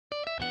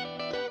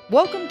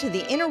Welcome to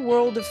the inner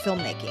world of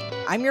filmmaking.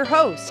 I'm your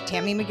host,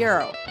 Tammy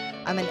Magaro.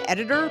 I'm an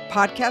editor,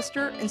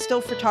 podcaster, and still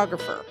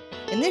photographer.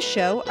 In this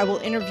show, I will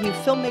interview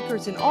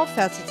filmmakers in all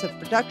facets of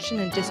production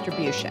and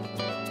distribution.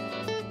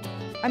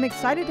 I'm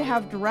excited to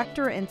have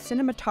director and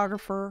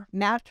cinematographer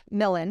Matt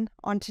Millan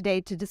on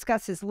today to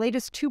discuss his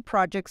latest two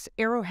projects,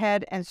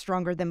 ArrowHead and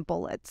Stronger Than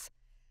Bullets.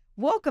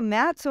 Welcome,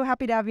 Matt. So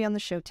happy to have you on the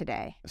show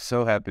today.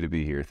 So happy to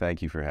be here.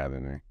 Thank you for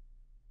having me.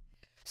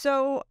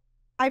 So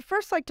I'd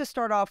first like to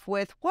start off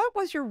with, what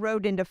was your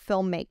road into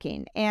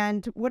filmmaking?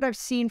 And what I've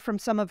seen from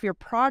some of your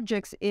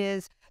projects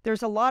is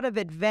there's a lot of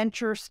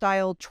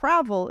adventure-style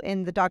travel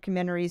in the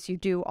documentaries you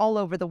do all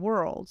over the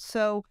world.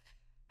 So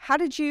how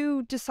did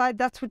you decide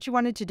that's what you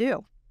wanted to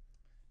do?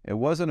 It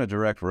wasn't a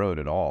direct road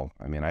at all.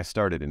 I mean, I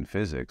started in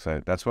physics.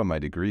 That's what my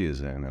degree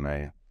is in, and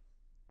I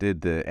did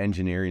the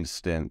engineering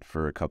stint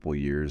for a couple of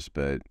years,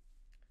 but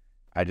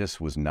I just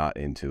was not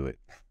into it.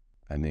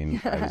 I mean,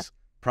 I was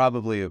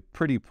probably a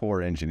pretty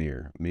poor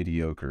engineer,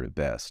 mediocre at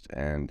best.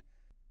 And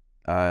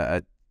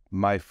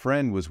my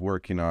friend was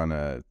working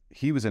on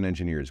he was an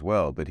engineer as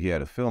well, but he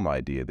had a film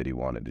idea that he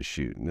wanted to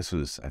shoot. And this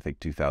was, I think,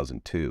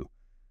 2002.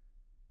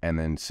 And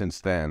then since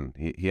then,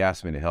 he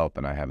asked me to help,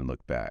 and I haven't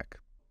looked back.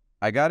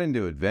 I got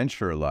into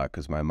adventure a lot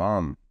because my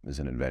mom is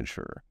an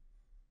adventurer.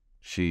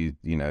 She's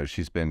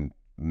been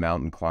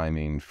mountain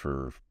climbing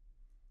for,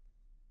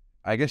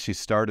 I guess she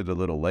started a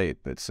little late,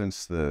 but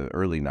since the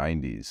early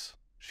 90s,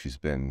 she's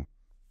been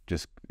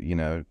just,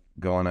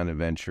 going on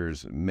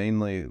adventures,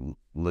 mainly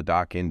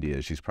Ladakh,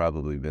 India. She's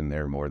probably been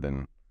there more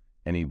than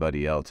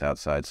anybody else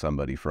outside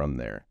somebody from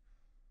there.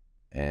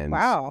 And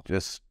wow.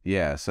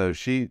 So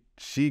she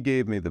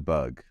gave me the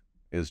bug.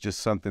 It was just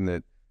something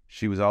that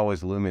she was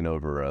always looming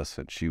over us,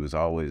 and she was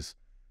always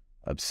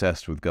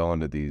obsessed with going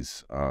to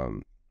these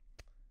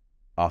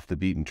off the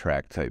beaten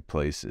track type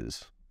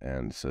places.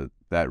 And so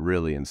that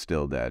really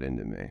instilled that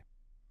into me.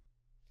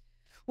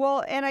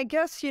 Well, and I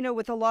guess,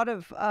 with a lot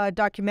of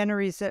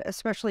documentaries that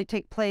especially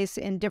take place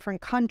in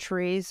different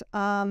countries,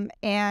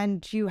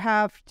 and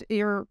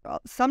you're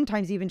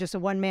sometimes even just a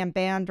one-man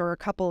band or a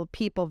couple of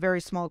people,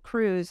 very small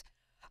crews,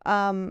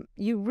 I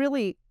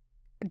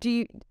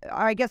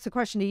guess the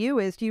question to you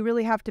is, do you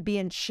really have to be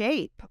in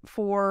shape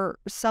for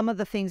some of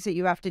the things that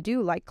you have to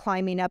do, like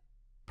climbing up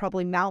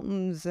probably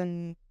mountains?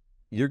 And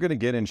you're going to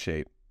get in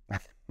shape.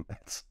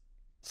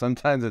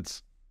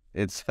 Sometimes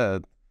it's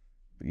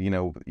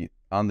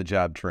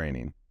on-the-job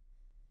training.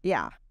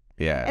 Yeah.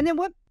 Yeah. And then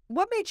what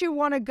made you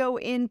want to go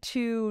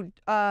into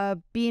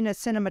being a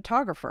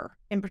cinematographer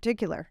in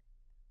particular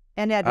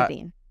and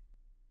editing?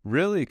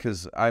 Really,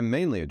 because I'm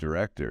mainly a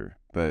director,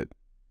 but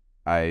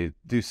I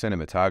do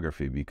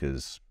cinematography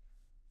because,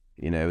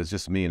 it was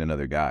just me and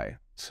another guy.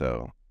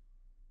 So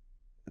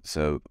we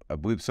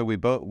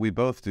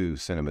both do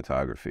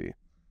cinematography,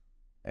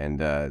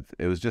 and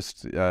it was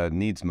just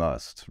needs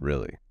must,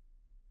 really.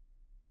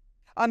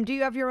 Do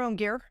you have your own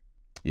gear?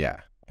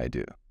 Yeah, I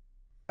do.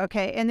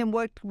 Okay, and then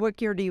what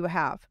gear do you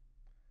have?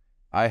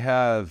 I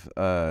have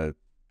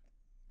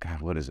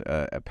what is it?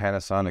 A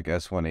Panasonic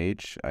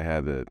S1H. I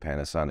have a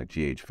Panasonic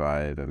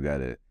GH5. I've got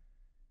a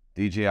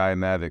DJI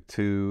Mavic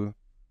 2.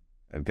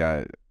 I've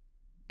got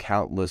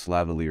countless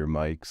lavalier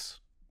mics,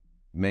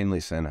 mainly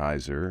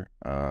Sennheiser.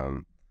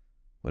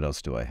 What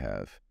else do I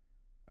have?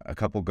 A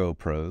couple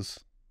GoPros.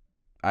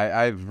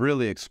 I've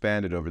really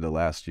expanded over the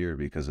last year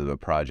because of the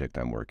project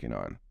I'm working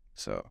on.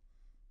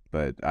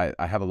 But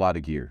I have a lot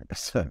of gear.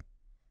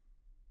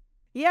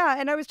 Yeah,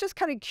 and I was just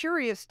kind of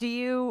curious, do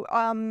you,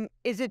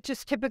 is it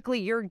just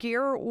typically your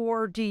gear,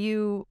 or do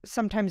you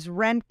sometimes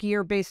rent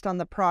gear based on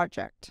the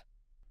project?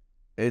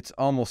 It's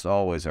almost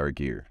always our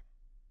gear.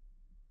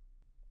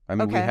 I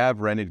mean, Okay. We have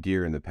rented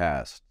gear in the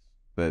past,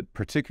 but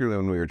particularly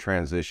when we were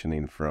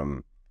transitioning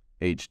from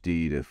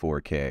HD to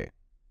 4K,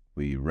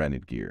 we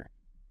rented gear.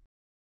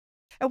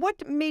 And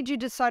what made you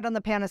decide on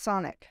the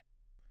Panasonic?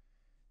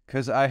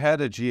 Because I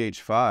had a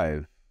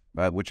GH5,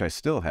 which I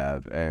still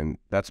have, and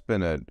that's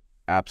been an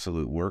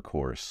absolute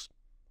workhorse.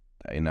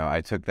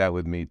 I took that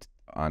with me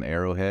on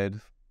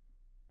ArrowHead.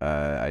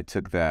 I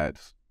took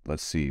that,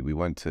 we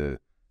went to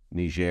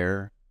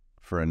Niger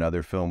for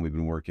another film we've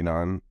been working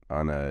on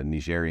a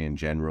Nigerian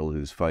general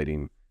who's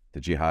fighting the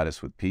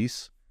jihadists with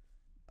peace.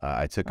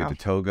 I took it to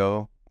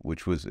Togo,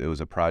 it was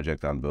a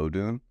project on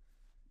Vodun.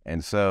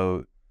 And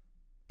so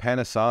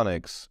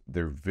Panasonics,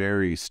 they're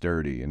very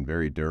sturdy and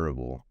very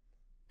durable.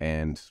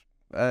 And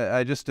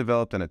I just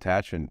developed an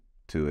attachment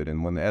to it.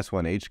 And when the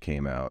S1H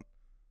came out,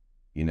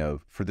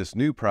 for this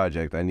new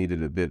project, I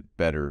needed a bit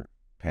better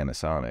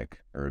Panasonic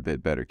or a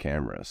bit better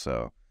camera.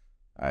 So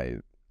I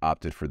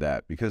opted for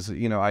that because,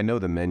 I know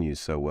the menus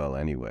so well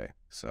anyway.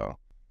 So.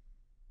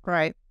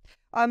 Right.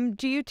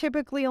 Do you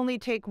typically only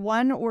take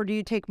one, or do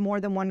you take more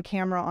than one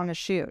camera on a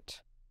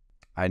shoot?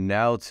 I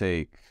now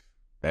take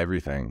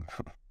everything.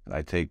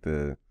 I take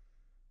the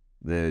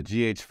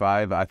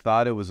GH5. I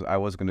thought I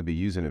was going to be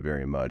using it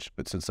very much,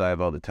 but since I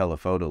have all the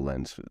telephoto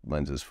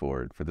lenses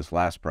for this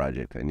last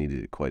project, I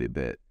needed it quite a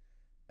bit.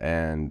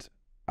 And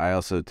I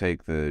also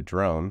take the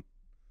drone,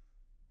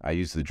 I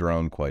use the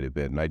drone quite a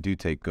bit, and I do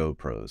take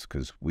GoPros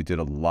because we did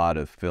a lot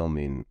of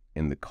filming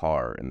in the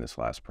car in this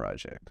last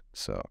project.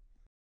 So,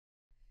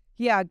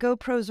 yeah,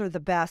 GoPros are the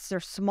best. They're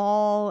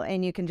small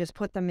and you can just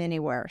put them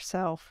anywhere.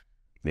 So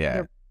yeah.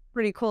 they're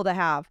pretty cool to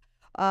have,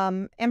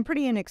 and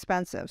pretty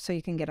inexpensive. So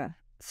you can get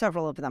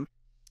several of them.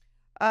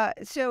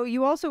 So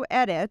you also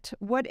edit.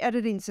 What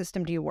editing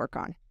system do you work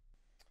on?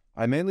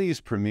 I mainly use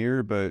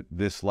Premiere, but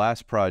this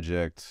last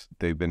project,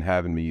 they've been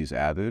having me use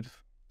Avid.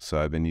 So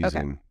I've been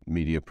using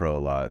Media Pro a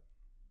lot,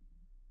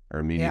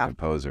 or Media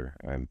Composer.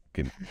 I'm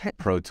getting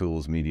Pro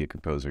Tools, Media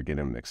Composer,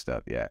 getting them mixed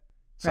up. Yeah.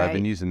 So I've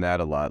been using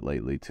that a lot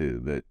lately too,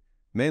 but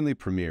mainly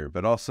Premiere.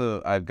 But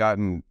also I've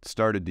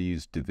started to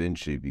use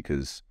DaVinci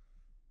because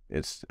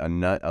it's a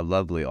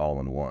lovely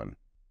all-in-one.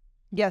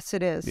 Yes,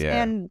 it is.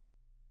 Yeah. And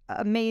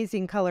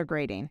amazing color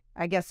grading.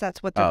 I guess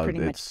that's what they're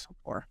pretty much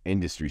for.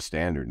 Industry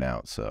standard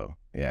now. So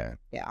yeah.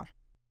 Yeah.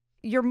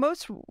 Your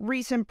most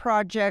recent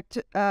project,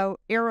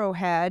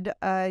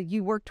 ArrowHead,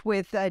 you worked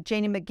with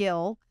Janie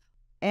McGill,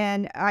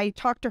 and I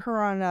talked to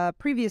her on a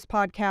previous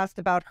podcast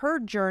about her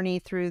journey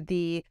through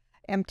the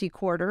empty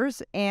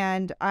quarters,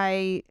 and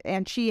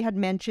she had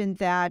mentioned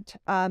that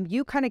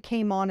you kind of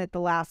came on at the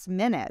last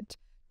minute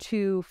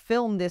to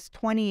film this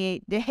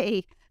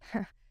 28-day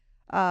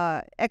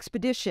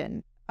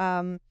expedition,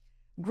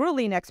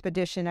 grueling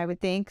expedition, I would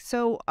think.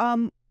 So,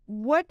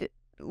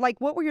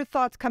 what were your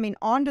thoughts coming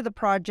onto the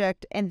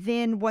project? And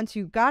then once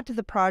you got to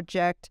the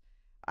project,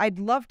 I'd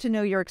love to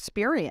know your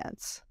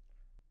experience.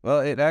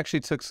 Well, it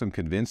actually took some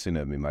convincing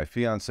of me. My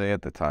fiance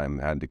at the time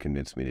had to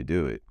convince me to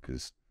do it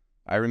because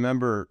I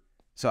remember,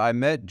 so I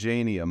met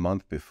Janie a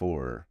month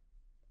before.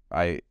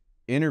 I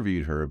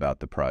interviewed her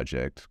about the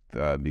project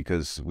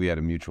because we had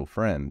a mutual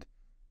friend,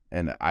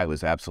 and I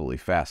was absolutely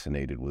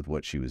fascinated with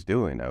what she was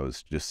doing. I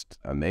was just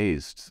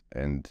amazed.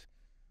 And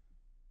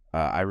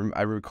I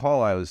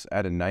recall I was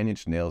at a Nine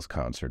Inch Nails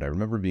concert. I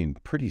remember being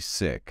pretty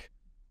sick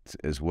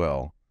as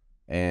well.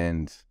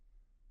 And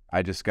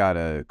I just got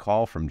a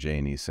call from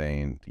Janie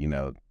saying,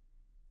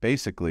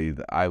 basically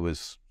I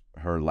was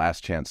her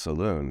last chance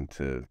saloon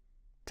to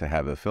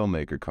have a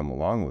filmmaker come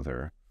along with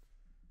her.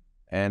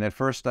 And at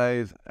first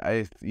it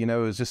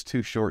was just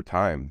too short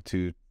time,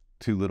 too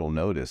little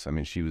notice. I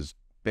mean, she was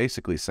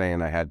basically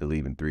saying I had to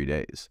leave in 3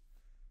 days.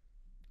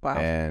 Wow.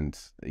 And,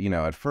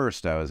 at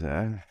first I was,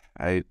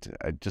 I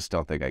just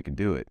don't think I could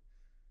do it.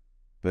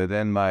 But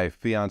then my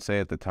fiance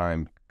at the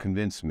time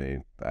convinced me.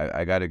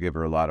 I got to give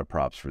her a lot of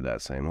props for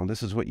that, saying, well,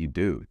 this is what you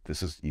do.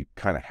 You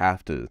kind of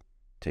have to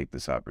take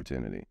this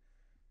opportunity.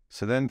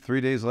 So then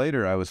 3 days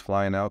later, I was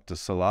flying out to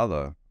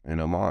Salalah in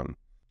Oman.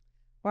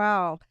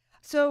 Wow.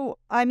 So,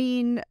 I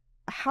mean,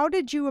 how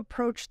did you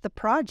approach the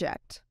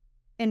project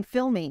and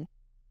filming?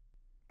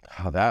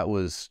 Oh, that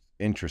was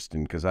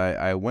interesting because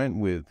I went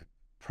with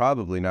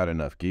probably not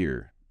enough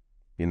gear.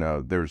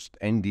 There's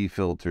ND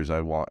filters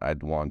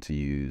I'd want to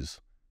use,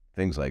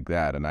 things like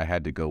that, and I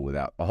had to go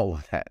without all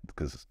of that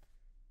because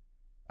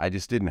I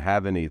just didn't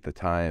have any at the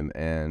time,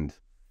 and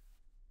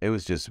it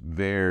was just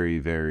very,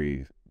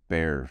 very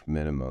bare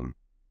minimum.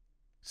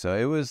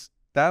 So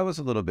that was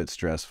a little bit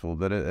stressful,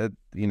 but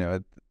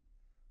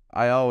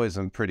I always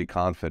am pretty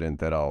confident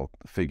that I'll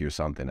figure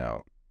something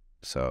out.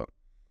 So,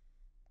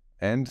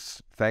 and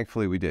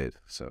thankfully we did.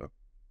 So.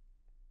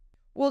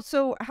 Well,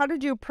 so how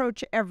did you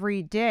approach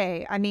every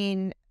day? I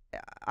mean,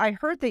 I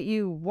heard that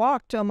you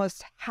walked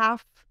almost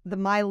half the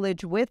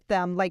mileage with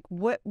them. Like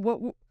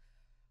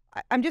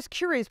I'm just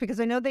curious because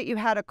I know that you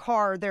had a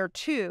car there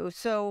too.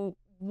 So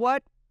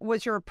what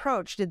was your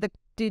approach?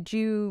 Did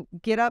you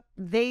get up,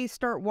 they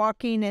start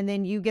walking, and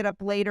then you get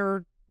up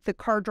later, the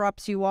car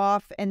drops you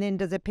off, and then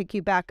does it pick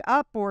you back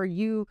up, or are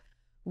you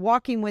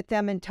walking with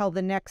them until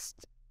the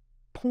next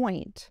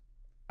point?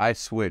 I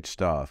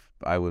switched off.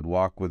 I would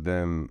walk with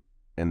them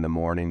in the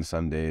morning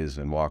some days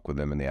and walk with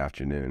them in the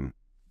afternoon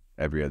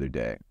every other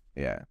day.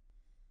 Yeah.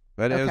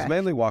 But it was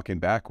mainly walking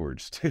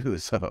backwards too.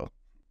 So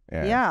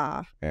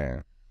yeah.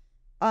 Yeah.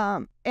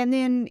 And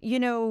then,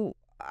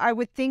 I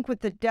would think with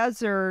the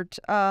desert,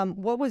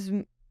 what was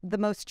the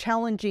most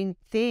challenging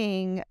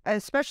thing,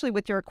 especially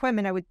with your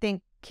equipment? I would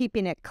think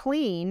keeping it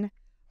clean.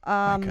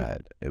 My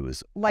God, it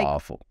was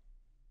awful.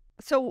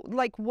 So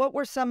what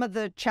were some of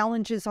the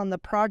challenges on the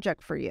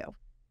project for you?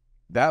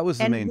 That was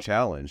the main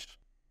challenge,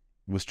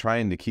 was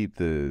trying to keep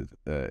the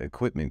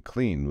equipment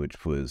clean,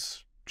 which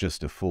was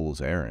just a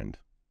fool's errand.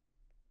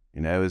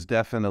 It was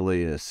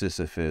definitely a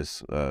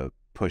Sisyphus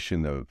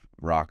pushing the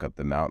rock up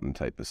the mountain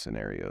type of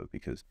scenario,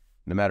 because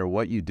no matter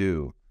what you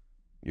do,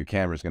 your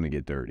camera's going to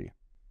get dirty.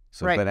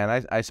 So, right. But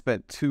I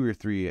spent 2 or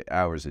 3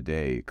 hours a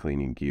day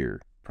cleaning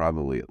gear,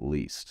 probably at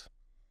least.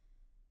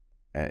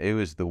 And it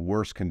was the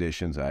worst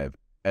conditions I've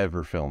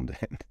ever filmed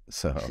in.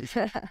 So.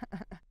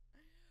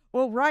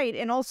 Well, right.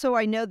 And also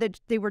I know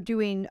that they were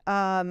doing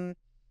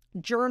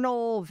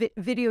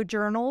video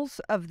journals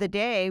of the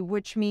day,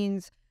 which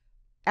means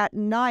at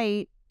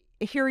night,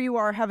 here you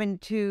are having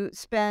to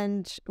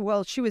spend,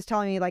 well, she was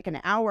telling me like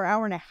an hour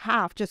and a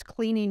half just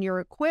cleaning your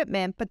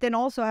equipment, but then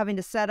also having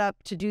to set up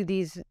to do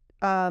these,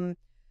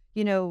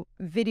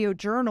 video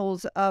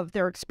journals of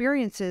their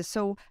experiences.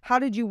 So how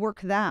did you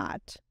work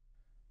that?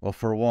 Well,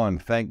 for one,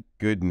 thank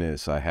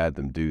goodness I had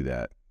them do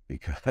that,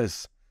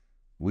 because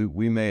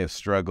we may have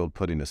struggled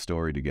putting a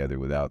story together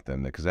without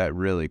them, because that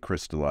really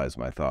crystallized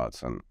my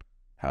thoughts on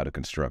how to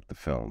construct the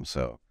film.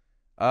 So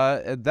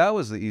that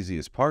was the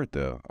easiest part,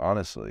 though,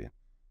 honestly,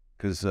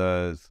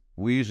 because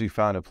we usually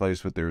found a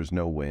place where there was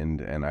no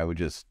wind, and I would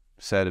just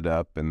set it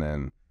up, and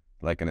then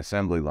like an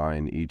assembly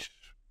line, each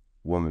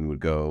woman would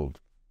go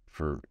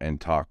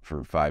and talk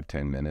for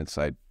 5-10 minutes.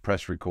 I'd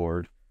press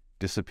record,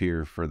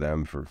 disappear for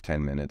them for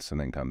 10 minutes, and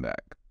then come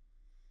back.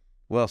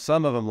 Well,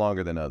 some of them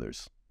longer than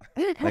others.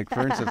 Like,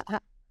 for instance,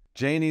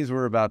 Janie's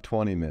were about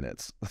 20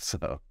 minutes.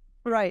 So,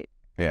 right.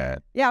 yeah.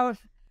 Yeah.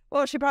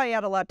 Well, she probably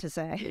had a lot to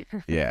say.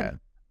 Yeah.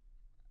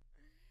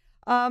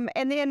 And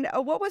then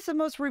what was the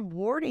most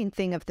rewarding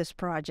thing of this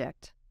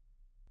project?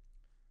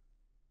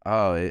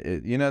 Oh,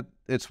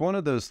 it's one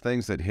of those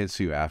things that hits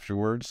you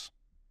afterwards.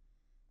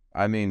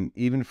 I mean,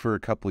 even for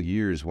a couple of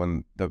years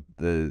when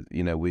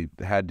we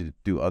had to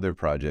do other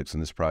projects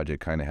and this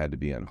project kind of had to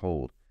be on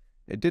hold,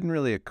 it didn't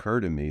really occur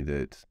to me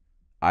that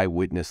I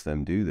witnessed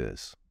them do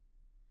this.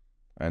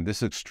 And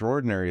this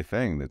extraordinary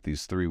thing that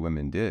these three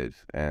women did.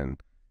 And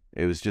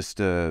it was just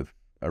a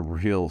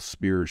real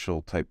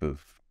spiritual type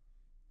of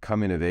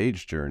coming of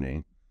age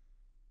journey.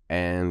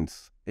 And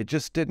it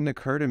just didn't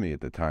occur to me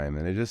at the time.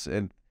 And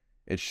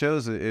it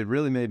shows, it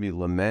really made me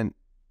lament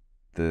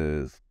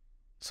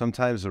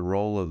sometimes the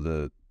role of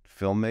the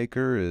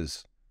filmmaker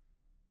is,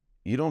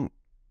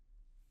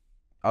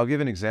 I'll give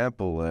an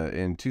example.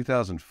 In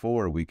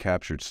 2004, we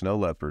captured snow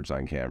leopards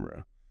on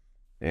camera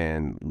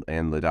in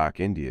Ladakh,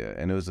 India.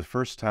 And it was the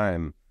first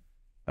time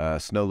a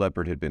snow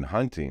leopard had been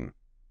hunting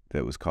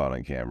that was caught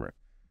on camera.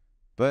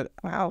 But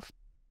wow,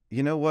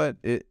 you know what?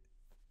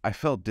 I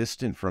felt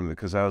distant from it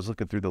because I was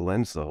looking through the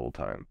lens the whole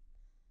time.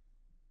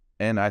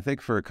 And I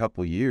think for a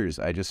couple of years,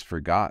 I just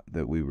forgot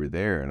that we were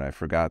there, and I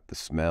forgot the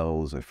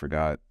smells. I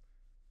forgot,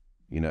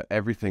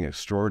 everything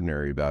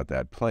extraordinary about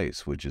that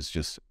place, which is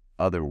just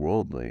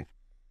otherworldly.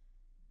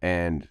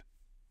 And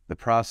the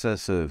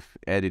process of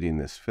editing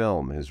this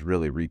film has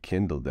really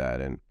rekindled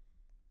that and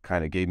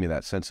kind of gave me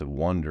that sense of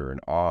wonder and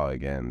awe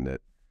again,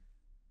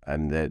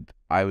 that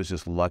I was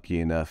just lucky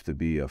enough to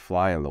be a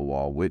fly on the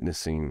wall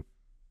witnessing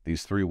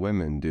these three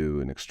women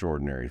do an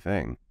extraordinary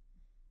thing.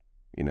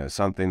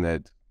 Something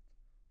that,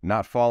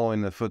 not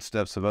following the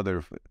footsteps of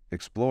other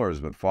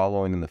explorers, but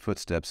following in the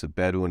footsteps of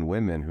Bedouin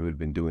women who had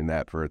been doing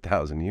that for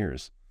 1,000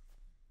 years.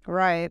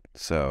 Right.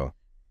 So.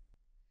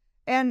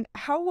 And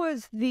how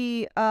was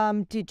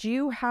did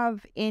you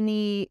have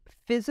any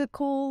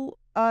physical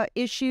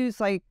issues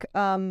like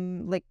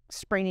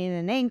spraining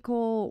an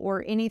ankle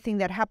or anything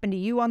that happened to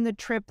you on the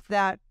trip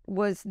that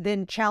was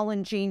then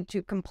challenging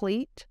to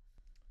complete?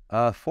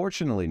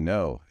 Fortunately,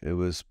 no. It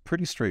was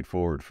pretty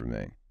straightforward for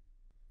me.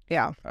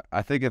 Yeah.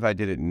 I think if I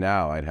did it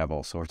now, I'd have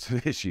all sorts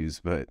of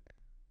issues, but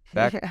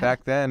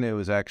back then it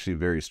was actually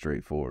very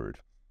straightforward.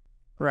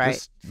 Right.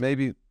 Just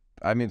maybe,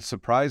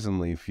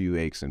 surprisingly few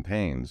aches and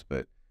pains,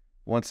 but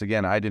once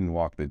again, I didn't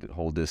walk the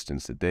whole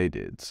distance that they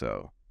did,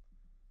 so.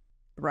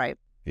 Right.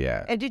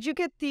 Yeah. And did you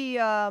get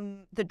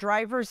the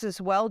drivers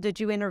as well? Did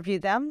you interview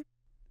them?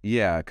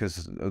 Yeah,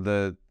 because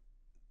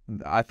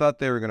I thought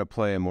they were going to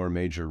play a more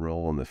major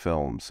role in the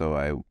film,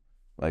 so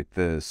like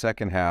the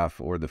second half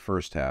or the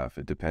first half,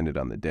 it depended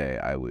on the day,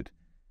 I would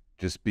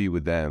just be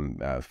with them,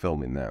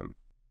 filming them.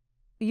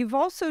 You've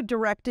also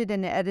directed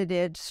and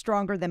edited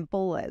Stronger Than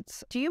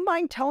Bullets. Do you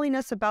mind telling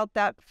us about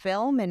that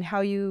film and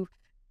how you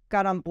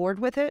got on board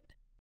with it?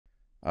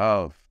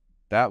 Oh,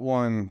 that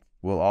one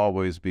will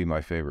always be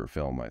my favorite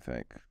film, I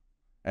think.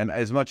 And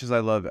as much as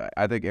I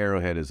think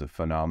ArrowHead is a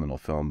phenomenal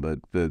film, but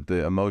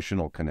the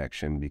emotional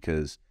connection,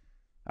 because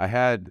I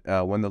had,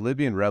 when the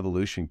Libyan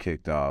revolution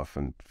kicked off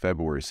on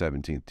February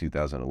 17th,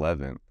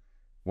 2011,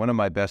 one of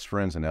my best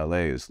friends in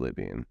LA is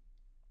Libyan.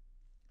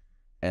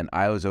 And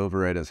I was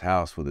over at his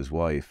house with his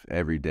wife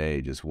every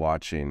day, just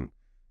watching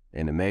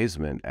in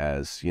amazement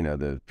as,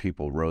 the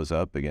people rose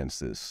up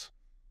against this,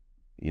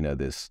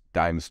 this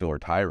dime store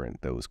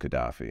tyrant that was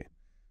Gaddafi.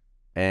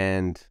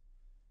 And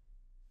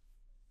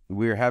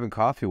we were having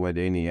coffee one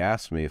day and he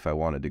asked me if I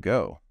wanted to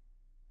go.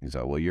 He's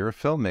like, well, you're a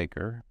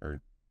filmmaker,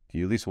 or do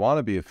you at least want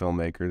to be a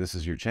filmmaker? This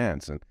is your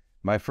chance. And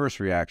my first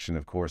reaction,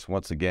 of course,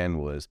 once again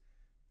was,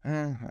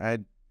 I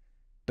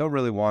don't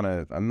really want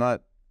to, I'm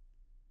not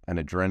an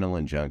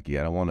adrenaline junkie.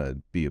 I don't want to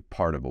be a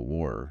part of a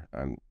war.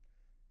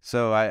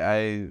 So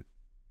I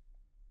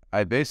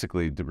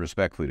basically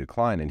respectfully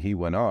declined, and he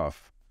went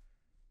off.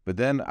 But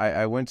then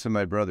I went to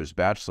my brother's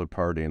bachelor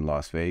party in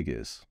Las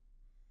Vegas.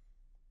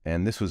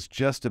 And this was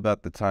just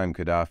about the time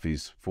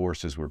Gaddafi's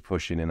forces were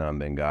pushing in on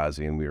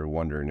Benghazi, and we were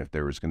wondering if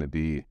there was going to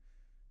be,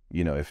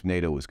 if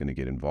NATO was going to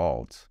get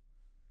involved.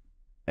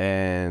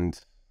 And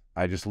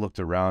I just looked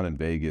around in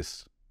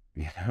Vegas,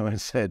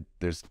 and said,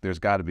 there's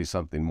got to be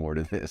something more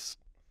to this.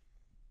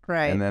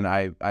 Right. And then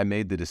I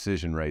made the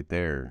decision right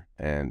there.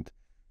 And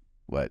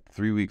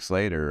 3 weeks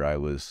later, I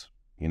was,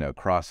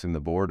 crossing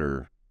the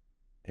border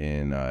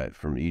in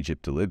from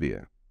Egypt to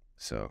Libya.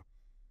 So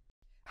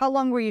How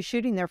long were you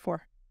shooting there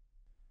for?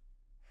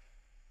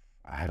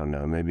 I don't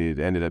know, maybe it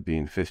ended up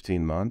being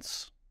 15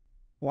 months.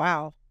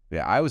 Wow.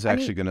 Yeah, I was I mean,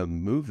 actually going to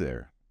move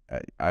there.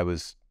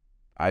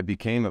 I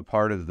became a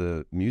part of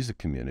the music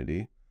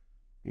community.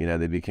 You know,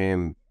 they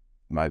became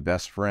my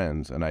best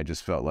friends, and I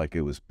just felt like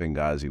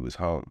Benghazi was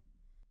home.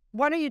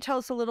 why don't you tell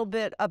us a little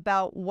bit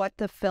about what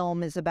the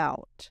film is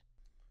about?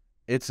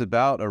 It's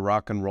about a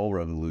rock and roll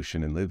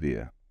revolution in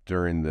Libya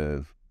during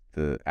the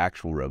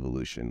actual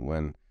revolution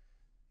when,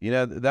 you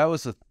know, that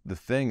was the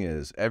thing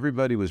is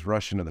everybody was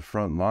rushing to the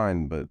front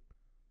line, but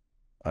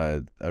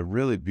a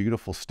really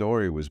beautiful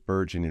story was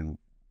burgeoning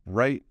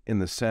right in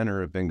the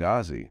center of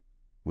Benghazi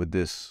with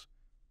this,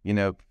 you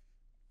know,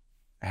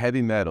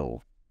 heavy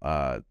metal,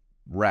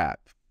 rap,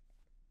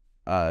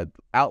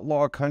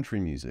 outlaw country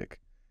music.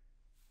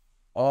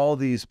 All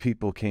these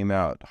people came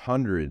out,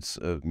 hundreds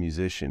of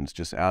musicians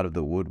just out of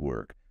the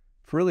woodwork,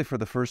 really for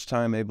the first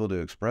time able to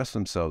express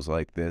themselves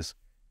like this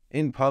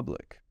in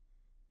public.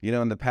 You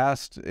know, in the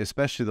past,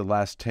 especially the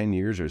last 10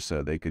 years or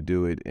so, they could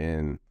do it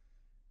in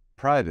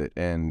private,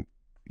 and,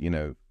 you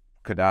know,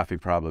 Gaddafi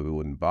probably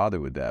wouldn't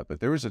bother with that. But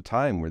there was a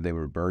time where they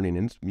were burning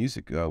in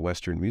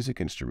Western music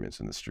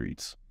instruments in the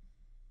streets.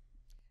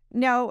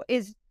 Now,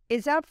 is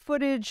that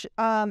footage,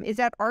 is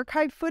that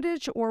archive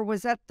footage, or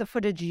was that the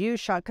footage you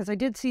shot? Because I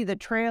did see the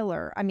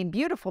trailer. I mean,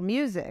 beautiful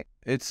music.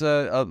 It's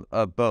a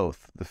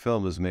both. The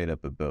film is made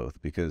up of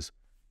both because,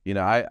 you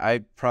know,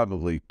 I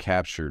probably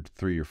captured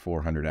 300 or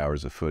 400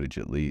 hours of footage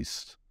at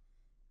least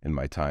in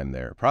my time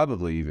there.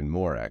 Probably even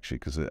more, actually,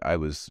 because I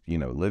was, you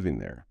know, living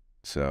there.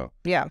 So,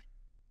 Yeah.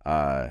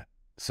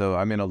 so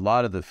I mean, a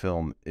lot of the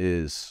film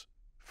is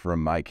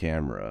from my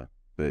camera,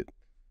 but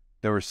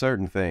there were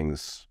certain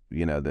things,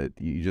 you know, that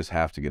you just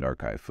have to get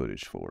archive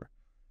footage for.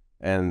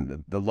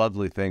 And the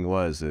lovely thing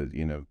was that,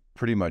 you know,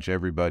 pretty much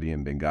everybody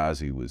in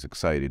Benghazi was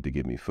excited to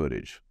give me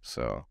footage.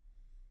 So,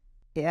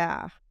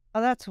 Yeah.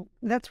 Oh,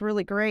 that's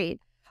really great.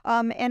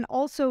 And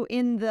also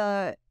in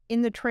the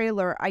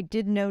trailer, I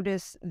did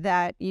notice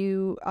that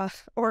you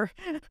or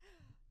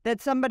that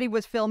somebody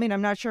was filming.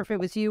 I'm not sure if it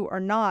was you or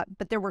not,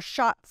 but there were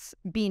shots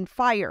being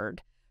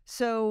fired.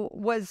 So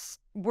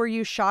were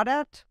you shot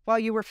at while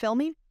you were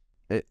filming?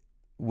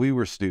 we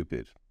were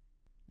stupid.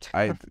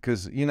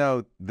 Because, you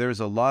know, there's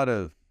a lot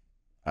of,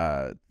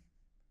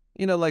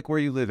 you know, like where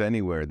you live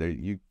anywhere,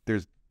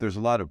 there's a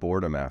lot of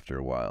boredom after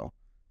a while.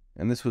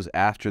 And this was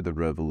after the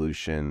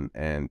revolution,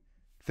 and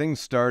things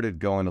started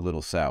going a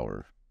little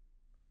sour.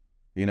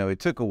 You know, it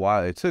took a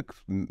while. It took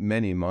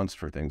many months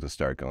for things to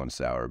start going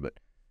sour. But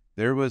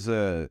there was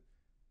a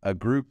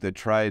group that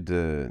tried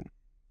to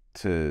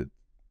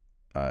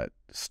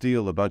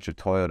steal a bunch of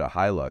Toyota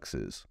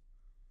Hiluxes,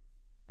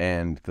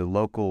 and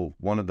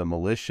one of the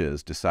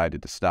militias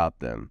decided to stop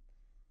them.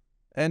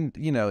 And,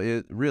 you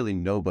know, really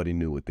nobody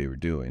knew what they were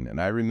doing.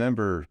 And I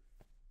remember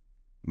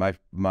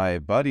my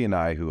buddy and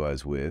I, who I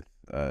was with,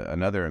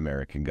 another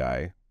American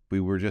guy,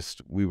 we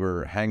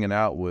were hanging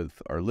out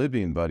with our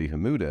Libyan buddy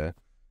Hamuda,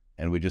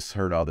 and we just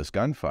heard all this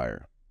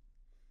gunfire.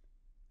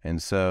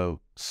 And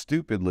so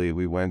stupidly,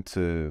 we went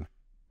to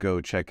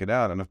go check it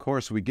out. And of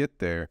course we get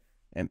there,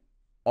 and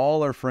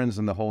all our friends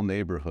in the whole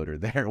neighborhood are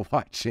there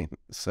watching.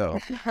 So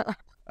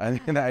I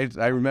mean,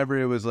 I remember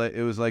it was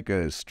like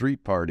a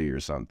street party or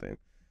something.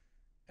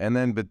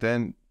 But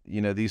then,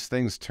 you know, these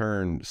things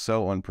turn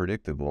so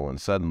unpredictable, and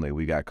suddenly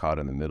we got caught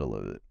in the middle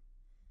of it.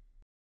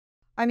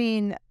 I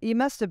mean, you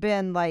must have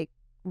been like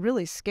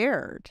really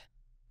scared.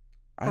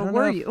 I Or don't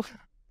were know. you?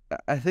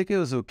 I think it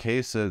was a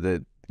case of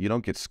that you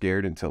don't get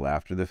scared until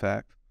after the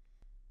fact,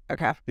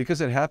 Okay.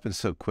 because it happens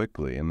so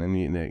quickly, and then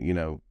you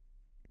know,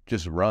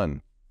 just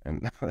run,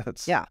 and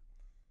that's Yeah.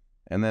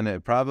 And then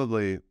it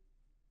probably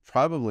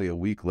a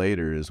week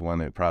later is when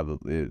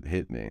it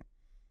hit me.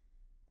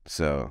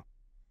 So,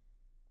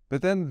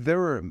 but then there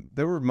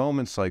were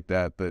moments like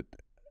that, but,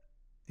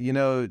 you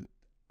know,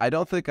 I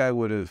don't think I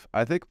would have.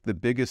 I think the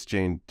biggest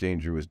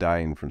danger was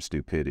dying from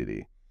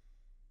stupidity,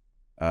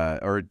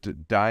 or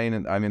dying.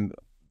 And I mean,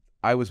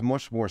 I was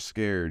much more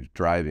scared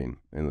driving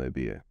in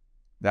Libya.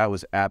 That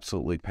was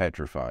absolutely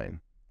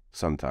petrifying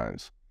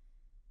sometimes.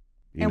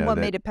 And what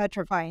made it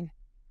petrifying?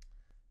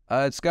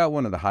 It's got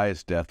one of the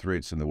highest death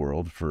rates in the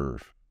world for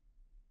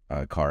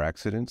car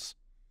accidents.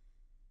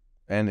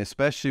 And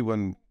especially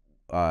when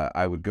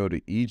I would go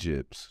to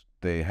Egypt,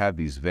 they had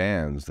these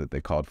vans that they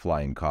called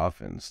flying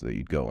coffins that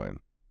you'd go in.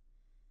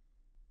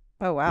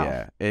 Oh, wow.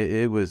 Yeah,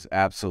 it was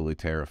absolutely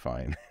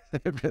terrifying.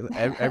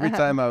 Every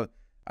time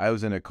I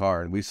was in a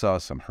car, and we saw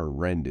some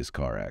horrendous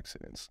car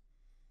accidents.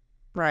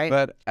 Right.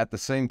 But at the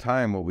same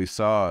time, what we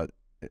saw,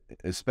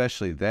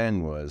 especially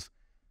then, was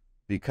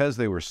because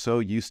they were so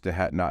used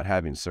to not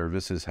having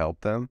services help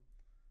them,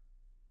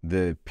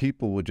 the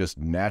people would just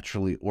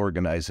naturally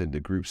organize into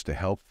groups to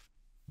help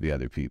the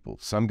other people.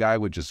 Some guy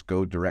would just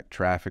go direct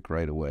traffic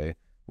right away,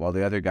 while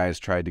the other guys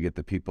tried to get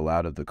the people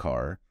out of the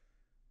car.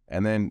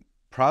 And then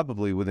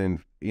probably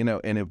within, you know,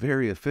 and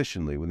very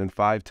efficiently, within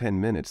 5-10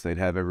 minutes, they'd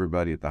have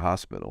everybody at the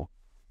hospital.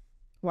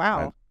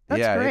 Wow.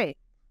 That's great.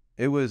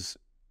 it was,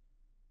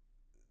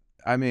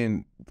 I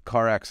mean,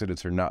 car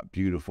accidents are not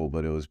beautiful,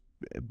 but it was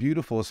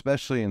beautiful,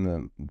 especially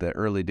in the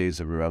early days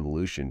of the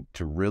revolution,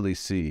 to really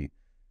see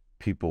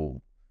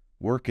people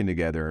working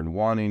together and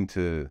wanting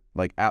to,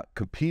 like, out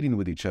competing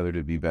with each other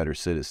to be better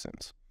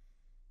citizens.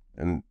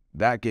 And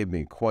that gave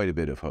me quite a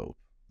bit of hope.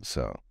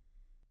 So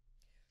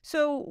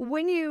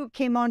when you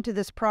came onto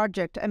this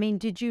project, I mean,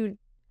 did you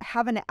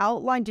have an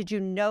outline? Did you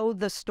know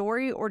the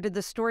story, or did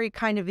the story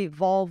kind of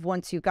evolve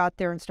once you got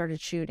there and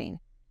started shooting?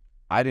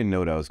 I didn't know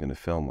what I was going to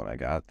film when I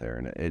got there,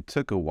 and it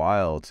took a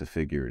while to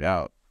figure it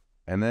out.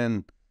 And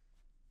then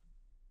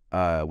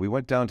we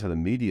went down to the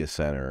media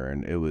center,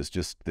 and it was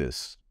just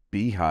this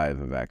beehive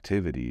of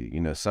activity.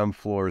 You know, some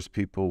floors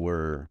people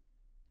were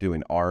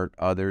doing art,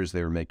 others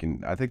they were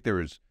making, I think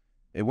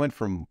it went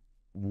from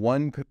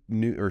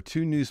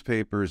two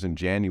newspapers in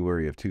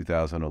January of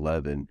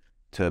 2011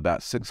 to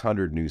about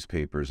 600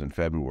 newspapers in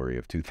February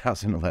of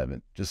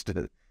 2011.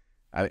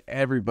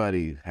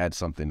 Everybody had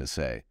something to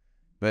say,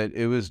 but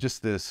it was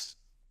just this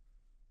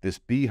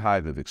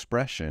beehive of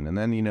expression. And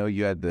then, you know,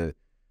 you had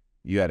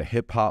a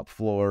hip hop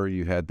floor,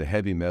 you had the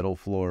heavy metal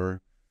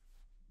floor,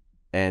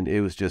 and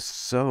it was just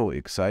so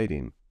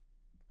exciting.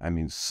 I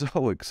mean,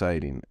 so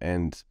exciting.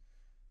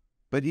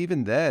 But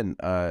even then,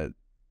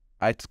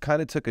 I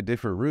kind of took a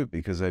different route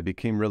because I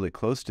became really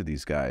close to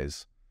these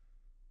guys.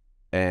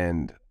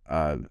 And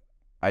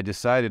I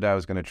decided I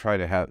was going to try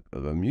to have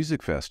a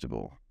music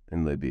festival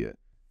in Libya.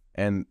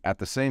 And at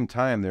the same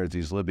time, there's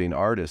these Libyan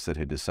artists that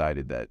had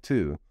decided that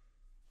too.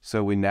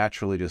 So we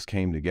naturally just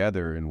came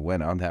together and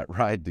went on that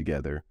ride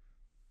together.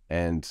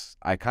 And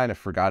I kind of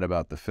forgot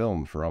about the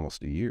film for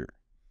almost a year.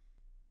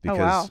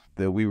 Because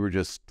we were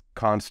just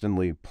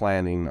constantly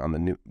planning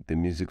on the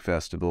music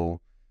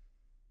festival,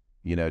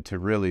 you know, to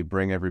really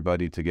bring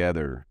everybody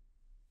together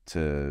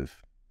to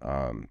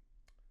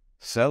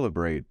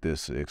celebrate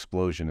this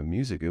explosion of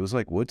music. It was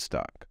like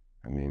Woodstock.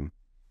 I mean,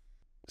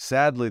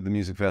 sadly, the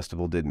music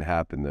festival didn't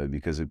happen, though,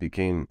 because it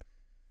became,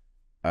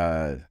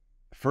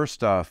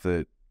 first off,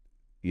 that,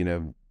 you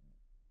know,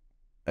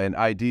 an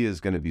idea is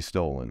going to be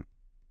stolen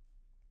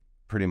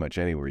pretty much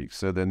anywhere.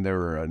 So then there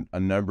were a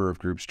number of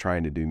groups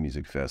trying to do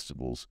music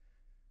festivals,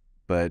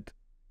 but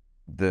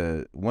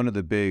one of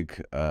the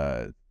big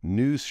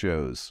news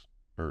shows,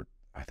 or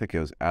I think it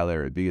was Al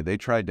Arabiya, they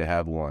tried to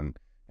have one,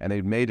 and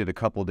they made it a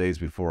couple days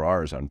before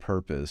ours on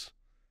purpose,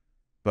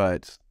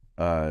 but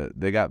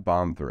they got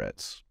bomb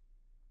threats.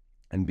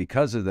 And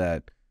because of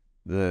that,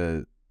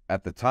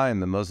 at the time,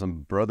 the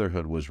Muslim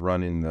Brotherhood was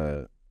running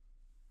the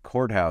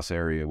courthouse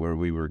area where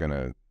we were going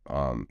to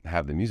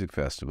have the music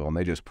festival, and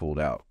they just pulled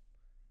out.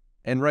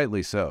 And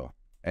rightly so.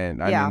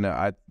 And I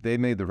mean, they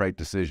made the right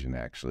decision,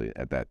 actually,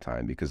 at that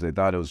time, because they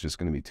thought it was just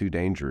going to be too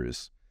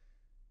dangerous.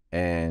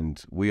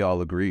 And we all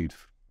agreed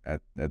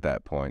at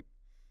that point.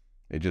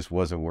 It just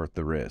wasn't worth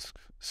the risk.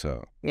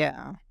 So,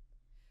 yeah.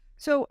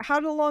 So how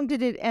long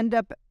did it end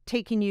up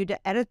taking you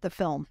to edit the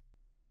film?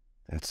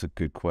 That's a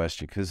good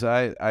question, because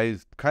I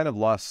kind of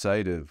lost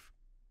sight of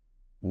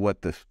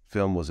what the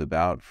film was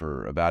about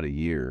for about a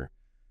year.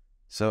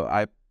 So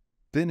I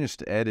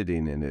finished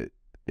editing in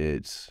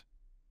it's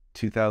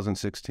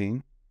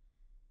 2016.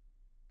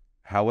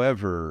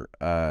 However,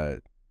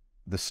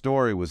 the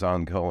story was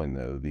ongoing,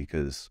 though,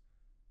 because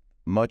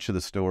much of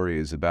the story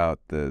is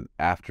about the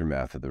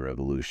aftermath of the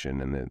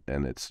revolution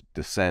and its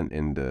descent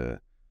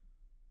into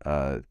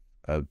a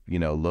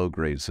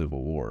low-grade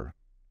civil war,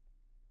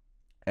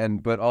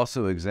 but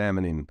also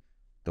examining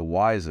the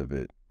whys of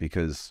it,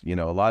 because, you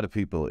know, a lot of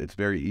people, it's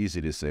very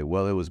easy to say,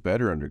 well, it was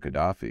better under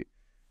Gaddafi.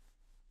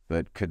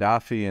 But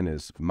Gaddafi and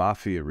his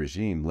mafia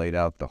regime laid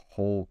out the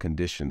whole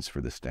conditions for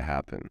this to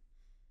happen.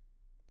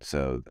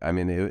 So, I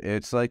mean,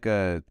 it's like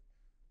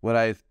what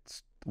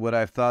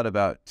I've thought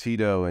about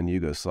Tito and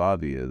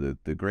Yugoslavia.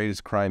 The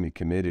greatest crime he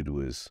committed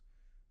was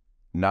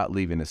not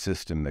leaving a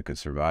system that could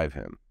survive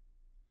him.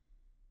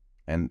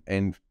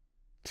 And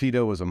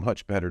Tito was a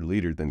much better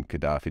leader than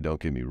Gaddafi,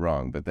 don't get me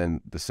wrong. But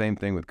then the same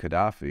thing with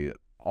Gaddafi.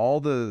 All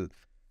the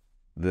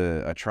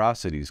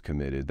atrocities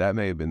committed, that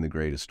may have been the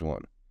greatest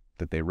one.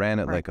 That they ran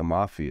it like a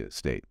mafia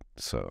state.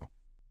 So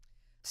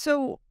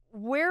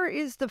where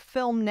is the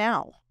film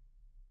now?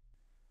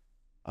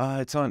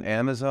 It's on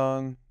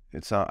Amazon.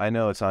 I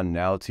know it's on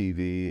Now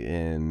TV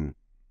in,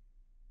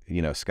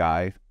 you know,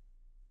 Sky.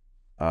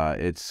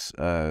 It's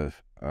Al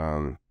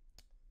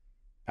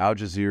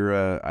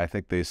Jazeera. I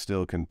think they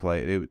still can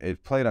play it.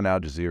 It played on Al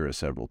Jazeera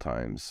several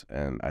times,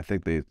 and I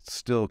think they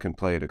still can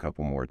play it a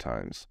couple more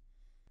times.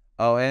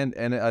 Oh, and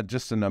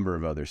just a number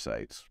of other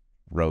sites,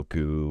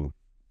 Roku,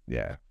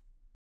 yeah.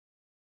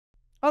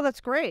 Oh,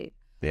 that's great.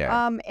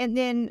 Yeah. And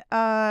then,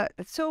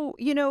 so,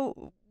 you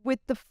know, with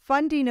the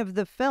funding of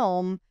the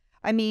film,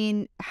 I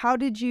mean, how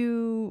did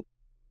you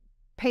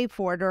pay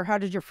for it, or how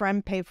did your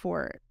friend pay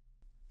for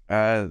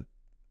it?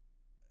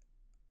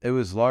 It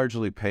was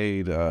largely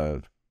paid. I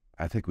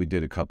think we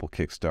did a couple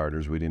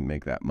Kickstarters. We didn't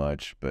make that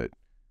much, but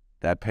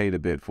that paid a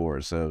bit for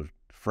us. So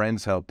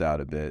friends helped out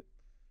a bit.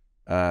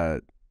 I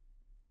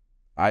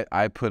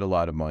put a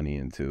lot of money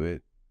into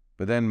it,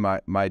 But then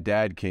my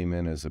dad came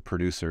in as a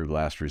producer of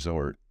last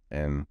resort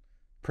and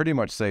pretty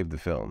much saved the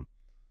film.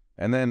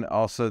 And then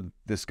also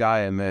this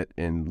guy I met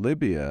in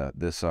Libya,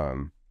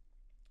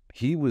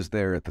 he was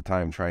there at the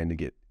time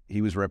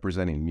he was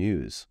representing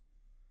Muse,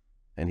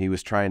 and he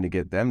was trying to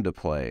get them to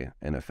play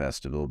in a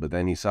festival, but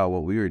then he saw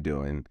what we were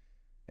doing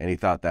and he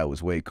thought that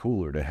was way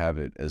cooler to have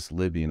it as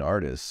Libyan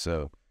artists.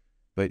 So,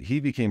 but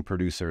he became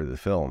producer of the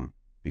film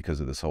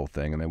because of this whole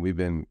thing. And then we've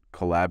been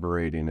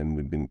collaborating and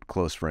we've been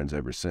close friends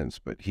ever since,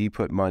 but he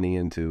put money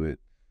into it.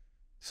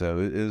 So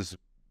it is,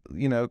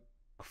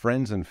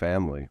 friends and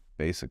family,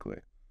 basically.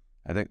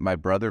 I think my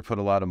brother put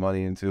a lot of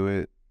money into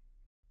it.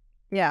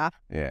 Yeah.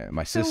 Yeah.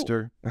 My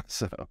sister.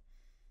 So.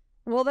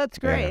 Well, that's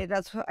great. Yeah.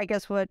 That's, I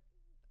guess, what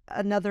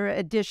another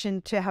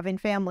addition to having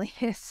family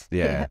is.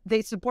 Yeah.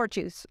 They support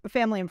you,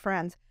 family and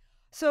friends.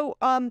 So,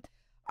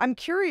 I'm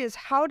curious,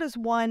 how does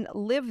one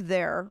live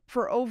there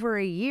for over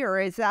a year?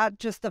 Is that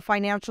just the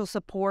financial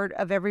support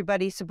of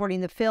everybody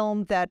supporting the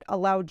film that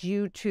allowed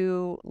you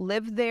to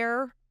live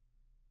there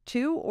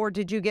too? Or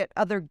did you get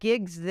other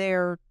gigs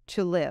there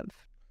to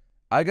live?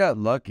 I got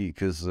lucky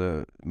because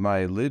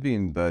my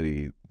Libyan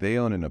buddy, they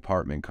own an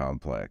apartment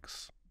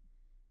complex.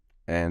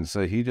 And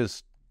so he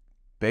just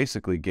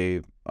basically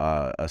gave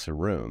us a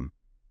room.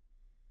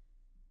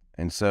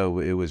 And so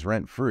it was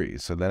rent-free.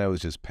 So then I was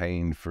just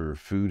paying for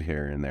food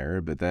here and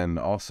there. But then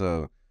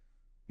also,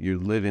 you're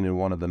living in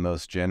one of the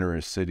most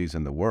generous cities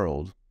in the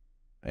world,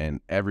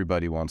 and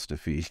everybody wants to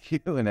feed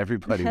you, and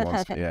everybody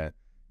wants to, yeah.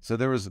 So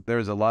there was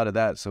a lot of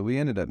that. So we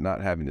ended up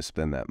not having to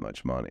spend that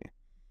much money.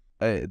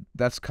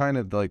 That's kind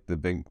of like the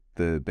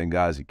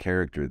Benghazi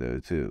character, though,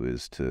 too,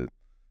 is to,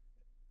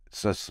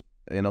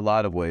 in a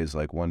lot of ways,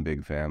 like one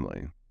big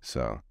family.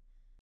 So.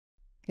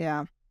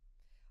 Yeah.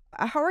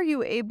 How are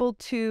you able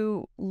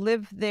to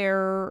live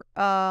there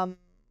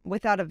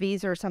without a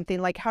visa or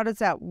something? Like, how does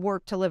that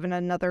work to live in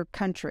another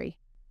country?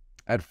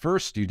 At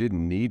first, you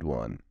didn't need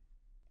one.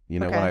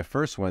 When I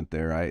first went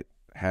there, I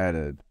had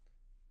a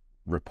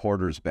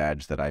reporter's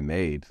badge that I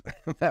made.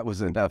 That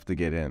was enough to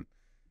get in.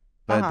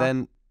 But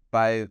then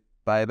by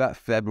about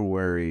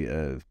February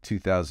of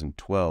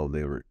 2012,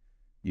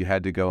 you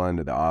had to go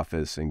into the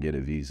office and get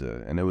a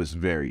visa. And it was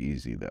very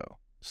easy, though.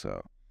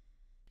 So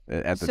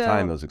at the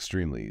time, it was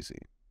extremely easy.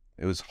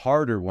 It was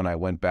harder when I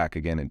went back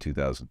again in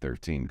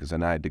 2013 because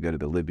then I had to go to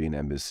the Libyan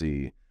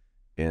embassy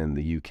in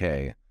the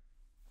UK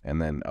and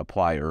then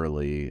apply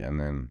early. And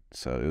then,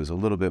 so it was a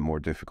little bit more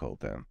difficult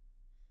then.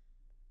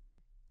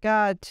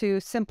 God, to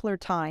simpler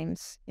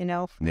times,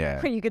 Yeah.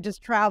 where you could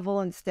just travel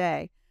and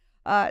stay.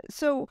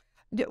 So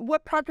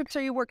what projects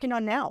are you working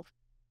on now?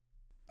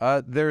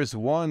 There's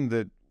one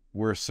that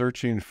we're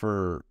searching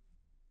for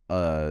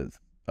a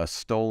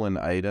stolen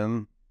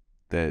item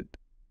that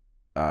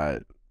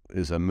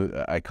is an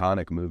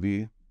iconic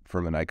movie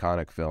from an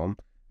iconic film.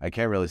 I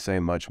can't really say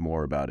much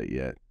more about it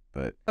yet,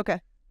 but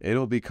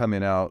it'll be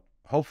coming out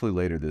hopefully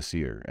later this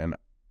year. And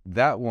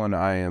that one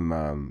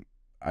I'm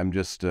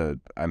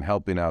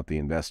helping out the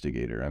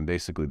investigator. I'm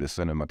basically the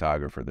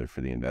cinematographer there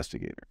for the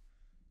investigator.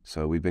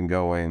 So we've been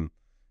going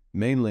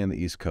mainly on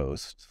the East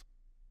Coast,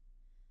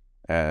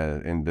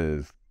 in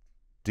the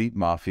deep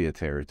mafia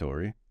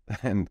territory,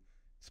 and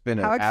it's been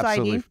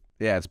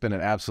it's been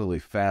an absolutely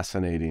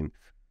fascinating,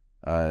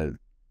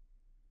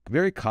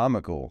 very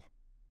comical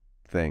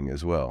thing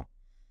as well.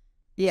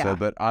 Yeah. So,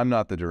 but I'm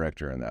not the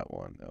director on that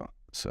one, though.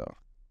 So.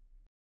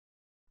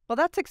 Well,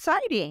 that's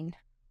exciting.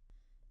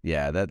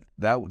 Yeah,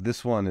 all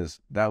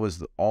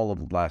of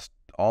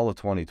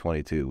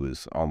 2022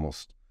 was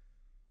almost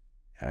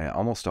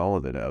all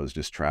of it. I was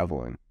just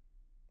traveling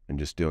and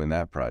just doing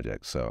that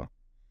project. So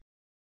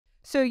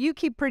you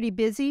keep pretty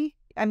busy.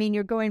 I mean,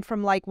 you're going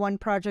from like one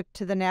project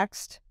to the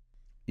next.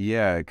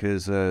 Yeah,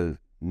 because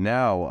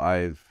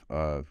now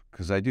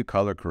because I do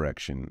color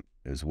correction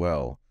as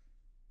well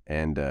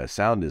and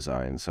sound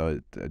design.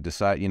 So I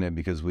decide,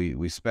 because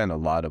we spent a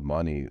lot of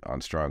money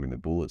on Stronger Than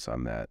Bullets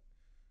on that.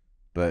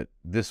 But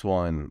this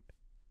one,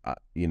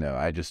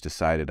 I just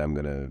decided I'm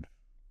going to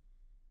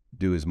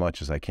do as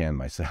much as I can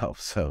myself.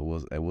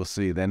 So we'll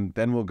see. Then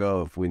we'll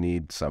go if we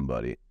need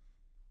somebody.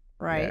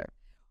 Right. Yeah.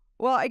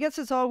 Well, I guess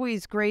it's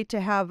always great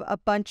to have a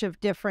bunch of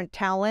different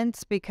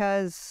talents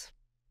because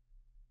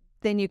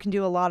then you can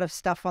do a lot of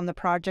stuff on the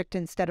project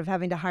instead of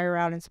having to hire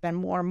out and spend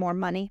more and more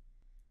money.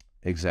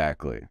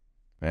 Exactly.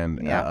 And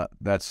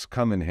that's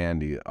come in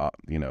handy,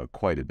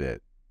 quite a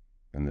bit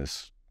in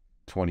this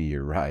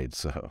 20-year ride.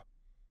 So,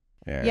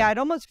 yeah, it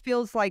almost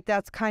feels like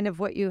that's kind of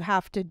what you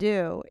have to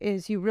do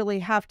is you really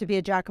have to be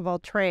a jack of all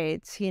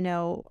trades,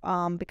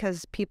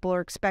 because people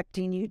are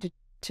expecting you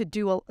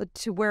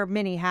to wear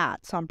many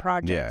hats on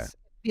projects. Yeah. It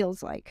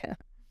feels like.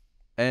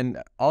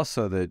 And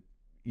also that,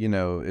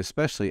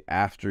 especially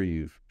after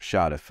you've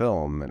shot a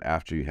film and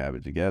after you have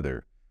it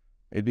together,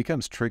 it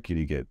becomes tricky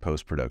to get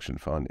post-production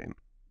funding.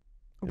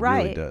 It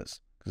really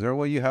does. Because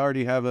you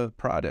already have a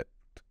product.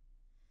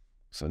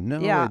 So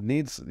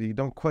you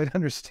don't quite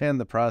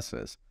understand the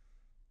process.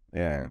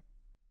 Yeah.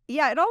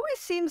 Yeah, it always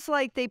seems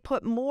like they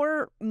put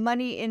more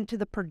money into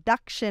the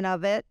production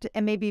of it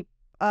and maybe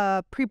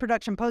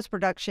pre-production,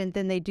 post-production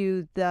than they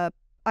do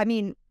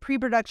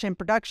pre-production,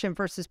 production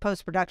versus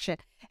post-production.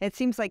 It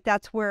seems like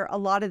that's where a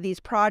lot of these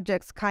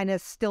projects kind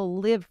of still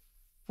live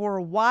for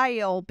a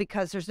while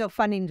because there's no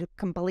funding to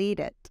complete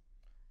it.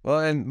 Well,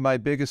 and my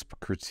biggest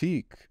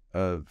critique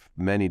of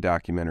many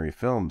documentary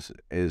films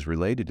is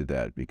related to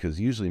that, because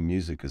usually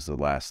music is the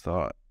last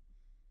thought.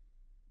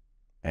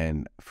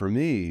 And for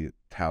me,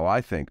 how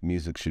I think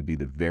music should be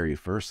the very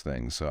first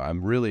thing. So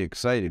I'm really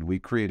excited. We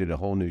created a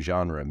whole new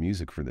genre of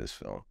music for this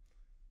film,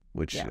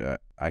 which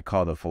I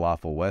call the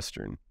falafel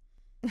Western.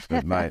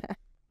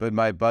 But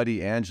my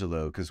buddy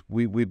Angelo, because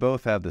we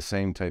both have the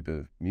same type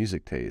of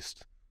music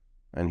taste,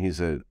 and he's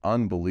an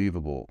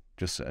unbelievable,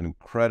 just an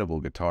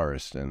incredible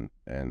guitarist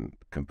and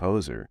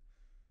composer.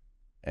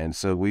 And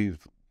so we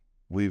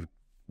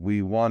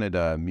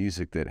wanted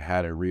music that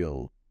had a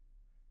real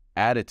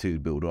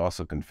attitude, but would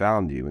also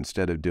confound you,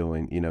 instead of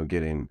doing,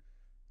 getting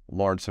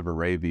Lawrence of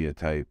Arabia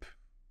type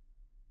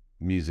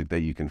music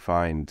that you can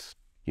find,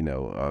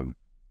 on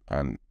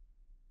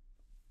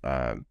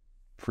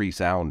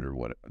freesound or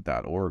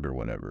 .org or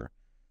whatever.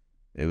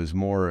 It was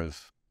more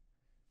of,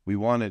 I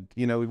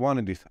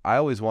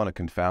always want to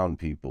confound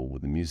people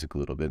with the music a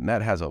little bit, and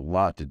that has a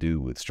lot to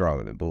do with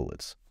Stronger Than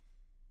Bullets,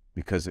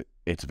 because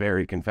it's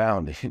very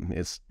confounding.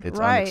 It's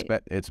right.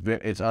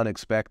 It's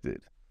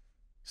unexpected.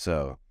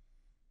 So,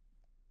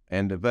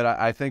 but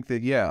I think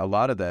that, a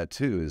lot of that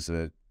too is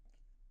that,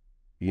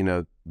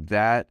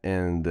 that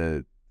and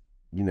the,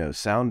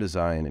 sound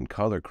design and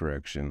color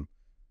correction,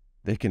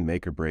 they can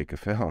make or break a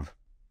film.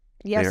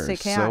 Yes, they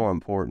can. So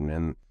important.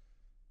 And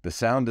the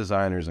sound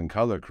designers and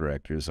color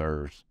correctors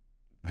are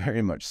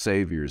very much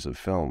saviors of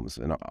films,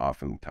 and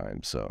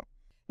oftentimes so.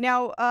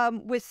 Now,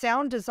 with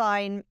sound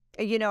design,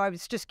 I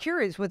was just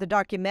curious, with a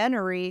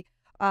documentary,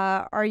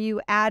 are you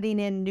adding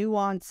in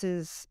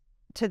nuances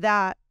to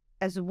that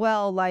as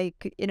well,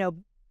 like,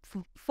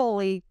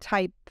 Foley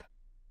type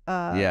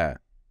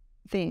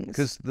things?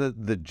 Because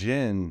the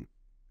jinn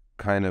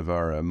kind of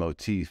are a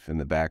motif in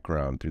the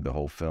background through the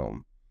whole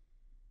film.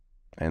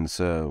 And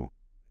so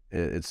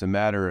it's a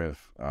matter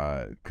of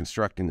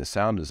constructing the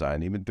sound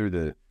design, even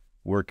through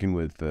working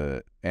with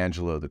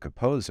Angelo, the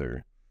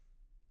composer,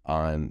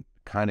 on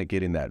kind of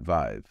getting that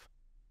vibe.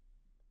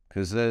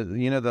 Because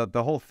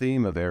the whole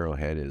theme of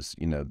ArrowHead is,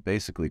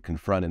 basically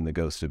confronting the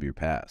ghost of your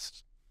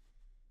past.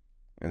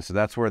 And so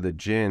that's where the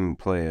jinn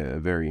play a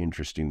very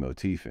interesting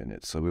motif in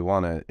it. So we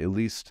want to at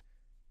least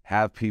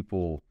have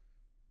people,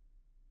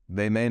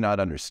 they may not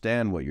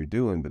understand what you're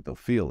doing, but they'll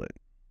feel it.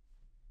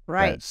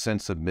 Right. That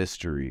sense of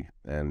mystery,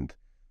 and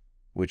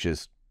which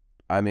is,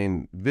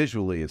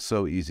 visually it's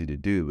so easy to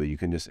do, but you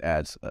can just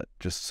add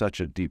just such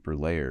a deeper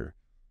layer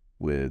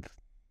with,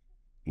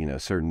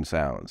 certain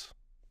sounds.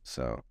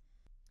 So.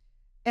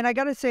 And I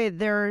got to say,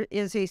 there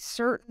is a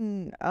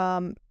certain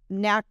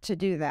knack to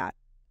do that.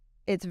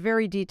 It's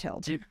very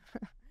detailed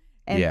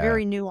and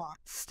very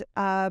nuanced.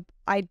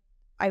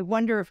 I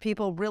wonder if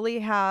people really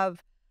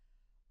have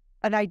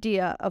an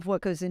idea of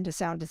what goes into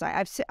sound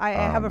design. I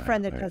have a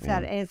friend that does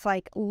that, and it's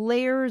like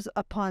layers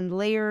upon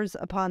layers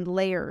upon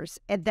layers,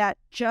 and that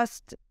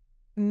just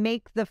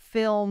make the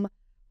film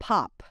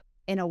pop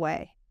in a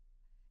way.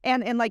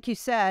 And like you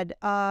said,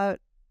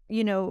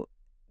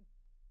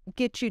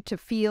 get you to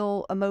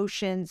feel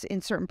emotions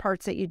in certain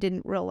parts that you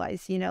didn't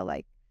realize,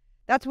 like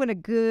that's when a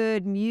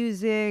good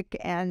music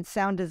and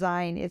sound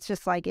design, it's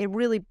just like, it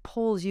really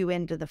pulls you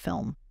into the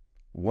film.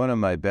 One of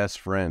my best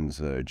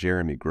friends,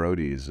 Jeremy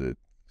Grody, is a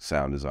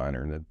sound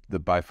designer, and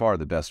by far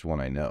the best one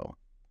I know.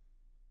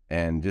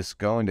 And just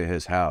going to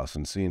his house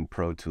and seeing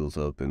Pro Tools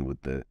open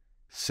with the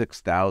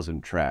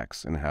 6,000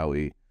 tracks and how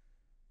he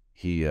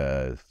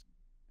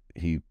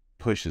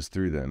pushes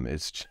through them,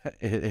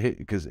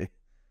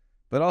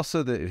 but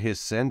also his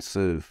sense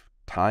of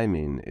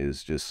timing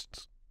is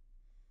just,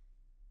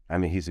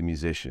 he's a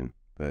musician,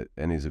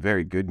 and he's a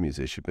very good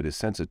musician, but his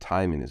sense of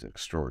timing is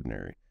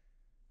extraordinary.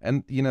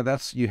 And,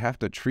 you have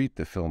to treat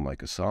the film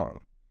like a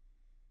song.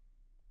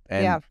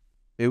 And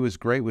it was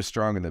great with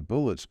Stronger Than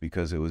Bullets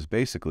because it was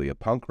basically a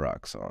punk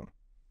rock song.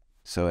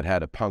 So it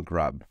had a punk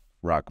rock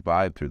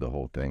vibe through the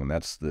whole thing. And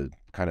that's the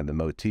kind of the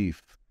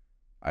motif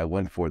I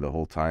went for the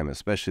whole time,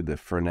 especially the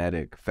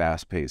frenetic,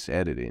 fast-paced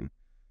editing.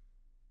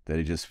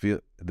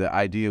 That the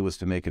idea was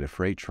to make it a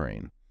freight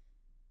train.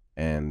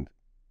 And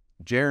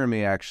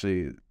Jeremy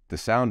actually, the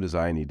sound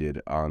design he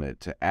did on it,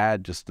 to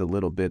add just the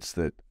little bits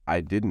that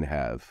I didn't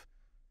have,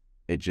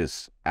 it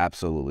just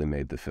absolutely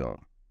made the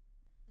film.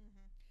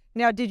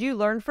 Now, did you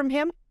learn from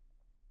him?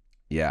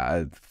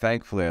 Yeah,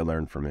 thankfully I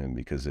learned from him,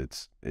 because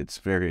it's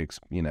very,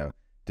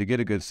 to get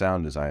a good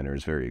sound designer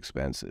is very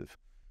expensive.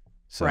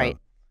 So right.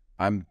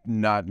 I'm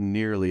not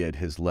nearly at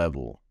his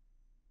level,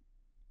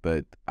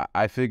 but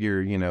I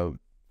figure,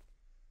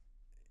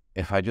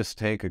 if I just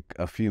take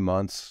a few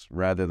months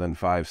rather than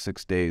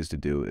 5-6 days to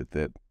do it,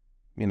 that,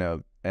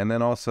 and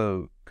then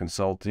also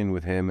consulting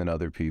with him and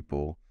other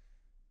people,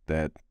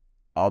 that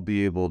I'll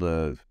be able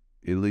to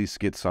at least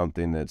get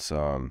something that's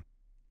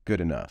good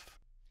enough.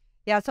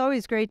 Yeah, it's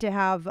always great to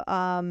have,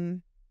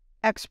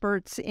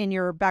 experts in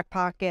your back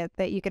pocket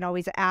that you can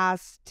always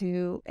ask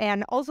to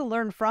and also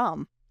learn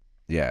from.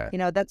 Yeah.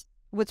 That's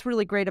what's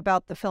really great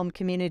about the film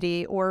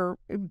community or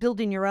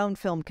building your own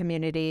film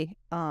community.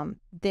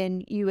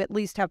 Then you at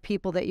least have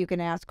people that you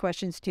can ask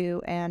questions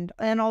to and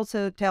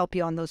also to help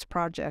you on those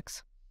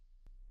projects,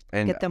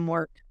 And get them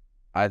work.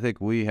 I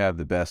think we have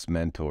the best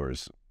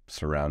mentors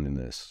surrounding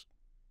this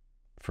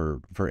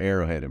for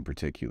ArrowHead in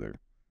particular.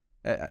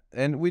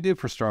 And we do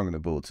for Stronger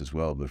Than Bullets as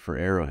well, but for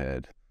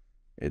ArrowHead,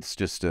 it's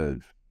just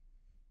the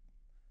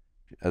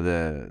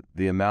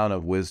amount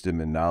of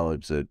wisdom and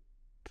knowledge that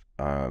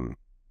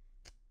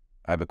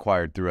I've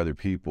acquired through other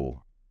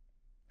people,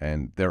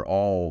 and they're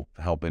all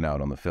helping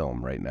out on the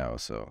film right now.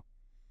 So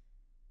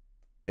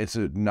it's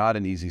not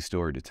an easy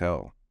story to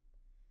tell,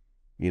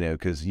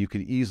 because you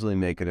could easily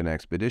make it an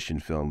expedition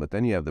film, but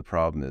then you have the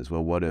problem is,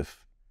 well, what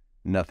if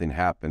nothing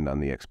happened on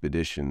the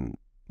expedition?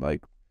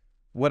 Like,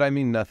 what I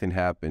mean nothing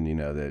happened,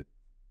 that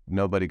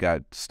nobody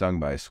got stung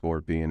by a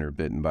scorpion or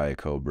bitten by a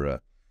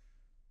cobra.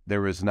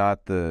 There was not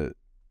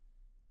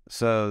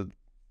so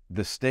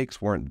the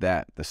stakes weren't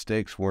that. The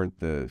stakes weren't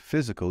the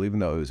physical, even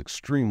though it was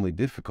extremely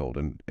difficult.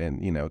 And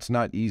it's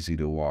not easy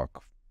to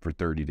walk for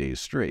 30 days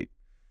straight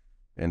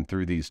and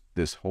through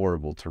this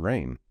horrible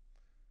terrain.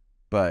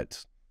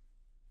 But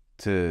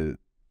to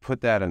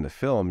put that in the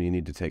film, you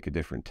need to take a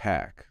different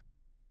tack.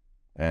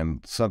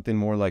 And something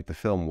more like the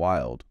film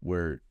Wild,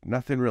 where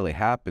nothing really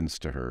happens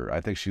to her.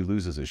 I think she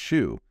loses a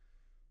shoe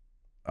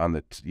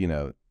on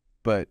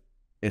but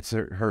it's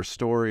her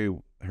story,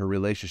 her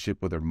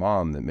relationship with her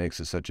mom that makes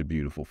it such a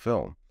beautiful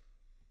film.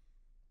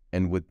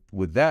 And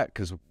with that,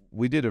 because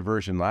we did a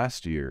version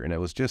last year, and it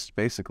was just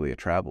basically a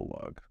travel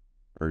log,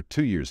 or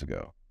 2 years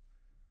ago.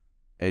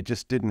 It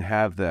just didn't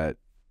have that.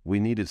 We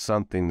needed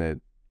something that,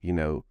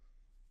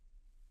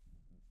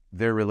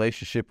 their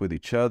relationship with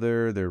each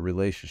other, their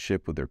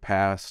relationship with their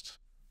past,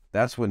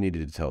 that's what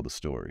needed to tell the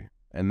story.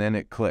 And then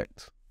it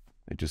clicked.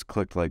 It just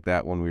clicked like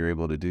that when we were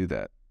able to do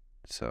that.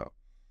 So.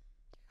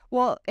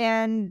 Well,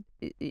 and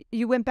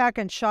you went back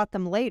and shot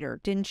them later,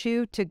 didn't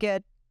you, to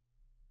get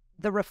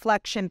the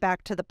reflection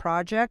back to the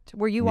project?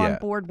 Were you on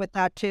board with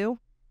that too?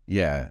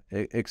 Yeah,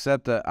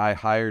 except that I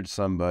hired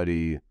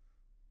somebody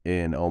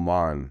in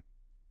Oman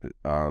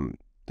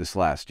this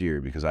last year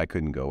because I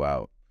couldn't go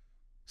out.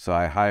 So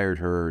I hired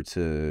her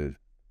to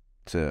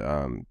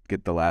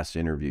get the last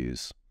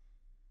interviews.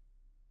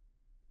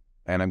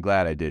 And I'm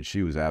glad I did.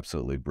 She was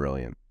absolutely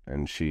brilliant.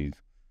 And she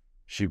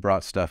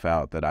brought stuff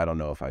out that I don't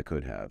know if I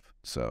could have.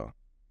 So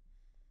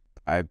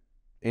I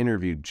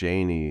interviewed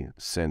Janie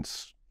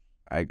since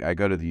I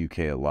go to the UK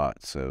a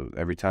lot. So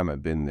every time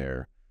I've been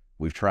there,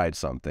 we've tried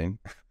something.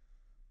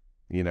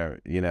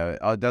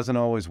 It doesn't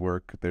always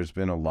work. There's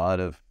been a lot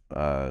of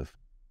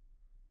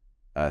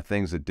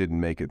things that didn't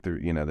make it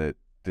through,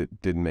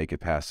 that didn't make it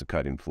past the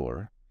cutting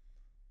floor.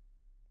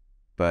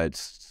 But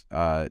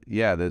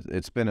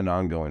it's been an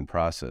ongoing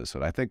process.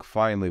 And I think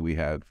finally we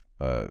have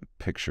a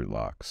picture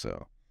lock.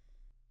 So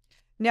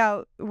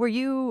now, were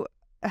you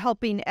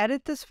helping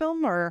edit this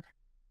film, or?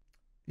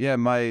 Yeah,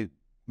 my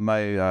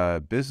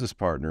business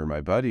partner,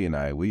 my buddy,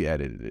 and we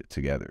edited it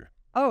together.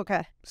 Oh,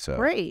 okay. So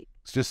great.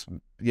 It's just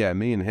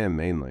me and him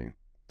mainly.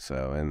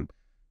 So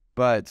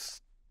but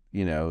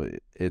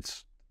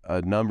it's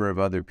a number of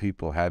other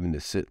people having to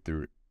sit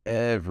through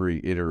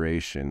every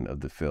iteration of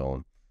the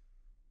film,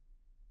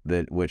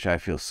 which I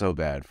feel so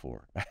bad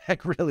for. I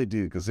really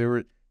do, because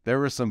there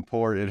were some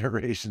poor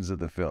iterations of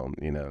the film.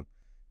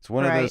 It's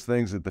one of those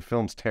things that the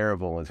film's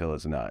terrible until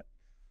it's not.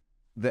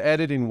 The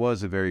editing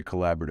was a very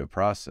collaborative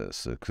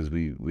process because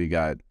we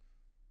got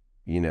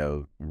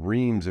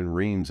reams and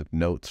reams of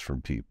notes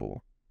from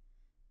people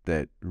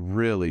that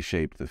really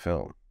shaped the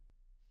film.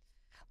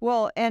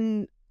 Well,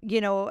 and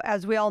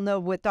as we all know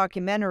with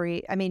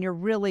documentary, I mean, you're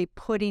really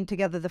putting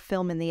together the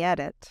film in the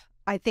edit.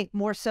 I think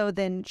more so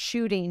than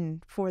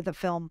shooting for the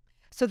film.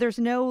 So there's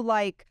no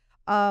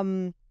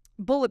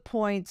bullet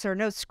points or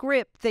no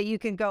script that you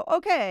can go,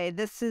 okay,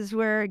 this is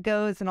where it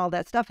goes and all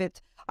that stuff.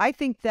 I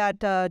think that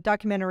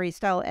documentary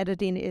style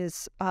editing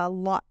is a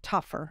lot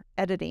tougher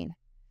editing,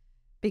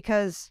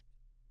 because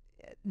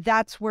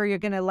that's where you're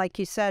going to, like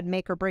you said,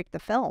 make or break the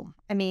film.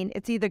 I mean,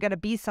 it's either going to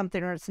be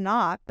something or it's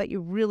not, but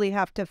you really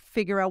have to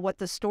figure out what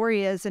the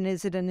story is, and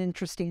is it an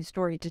interesting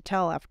story to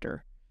tell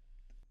after.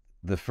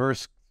 The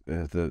first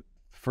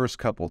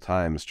couple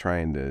times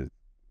trying to,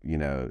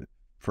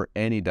 for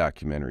any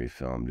documentary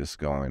film, just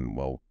going,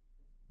 well,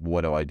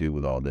 what do I do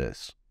with all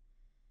this,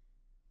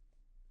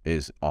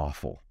 is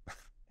awful.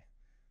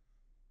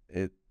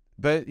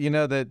 But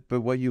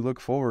what you look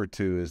forward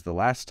to is the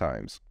last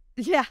times.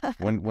 Yeah.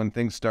 When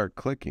things start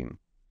clicking.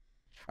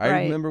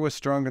 I remember with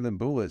Stronger Than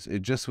Bullets,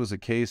 it just was a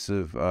case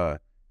of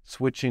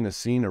switching a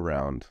scene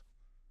around,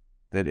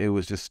 that it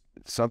was just,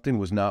 something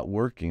was not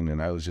working,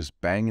 and I was just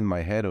banging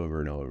my head over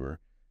and over.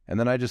 And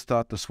then I just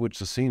thought to switch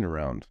the scene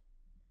around.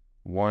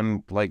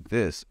 One like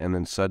this, and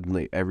then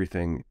suddenly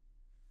everything,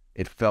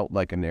 it felt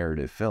like a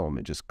narrative film.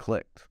 It just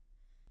clicked.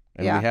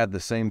 And we had the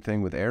same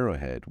thing with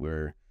ArrowHead,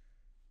 where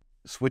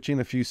switching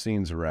a few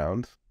scenes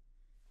around,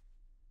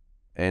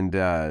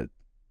 and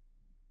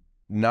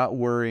not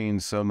worrying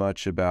so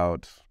much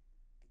about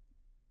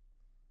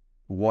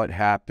what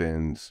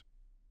happens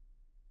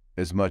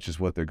as much as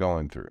what they're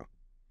going through.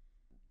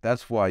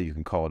 That's why you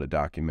can call it a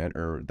document,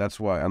 or that's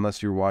why,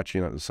 unless you're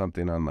watching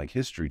something on like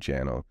History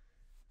Channel,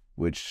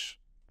 which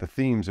the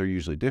themes are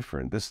usually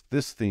different.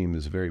 This theme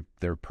is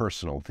they're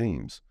personal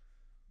themes.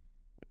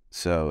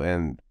 So,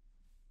 and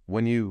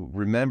when you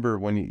remember,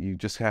 you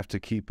just have to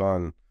keep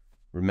on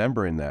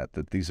remembering that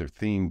these are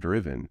theme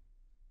driven,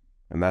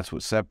 and that's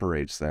what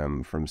separates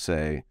them from,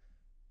 say,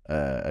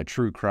 a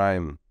true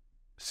crime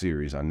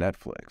series on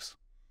Netflix,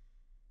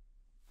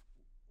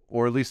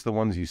 or at least the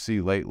ones you see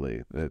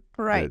lately, that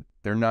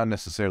they're not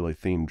necessarily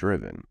theme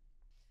driven.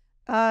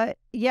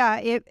 Yeah,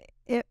 it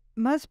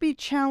must be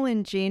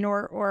challenging,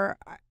 or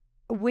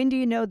when do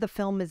you know the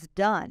film is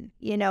done?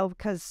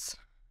 Because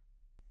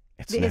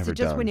it's never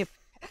just done. When you,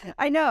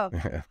 I know.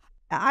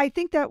 I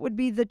think that would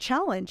be the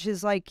challenge,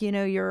 is like,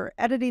 you're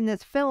editing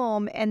this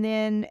film, and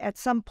then at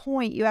some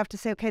point you have to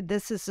say, okay,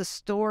 this is the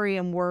story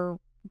and we're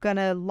going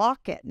to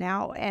lock it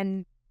now.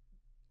 And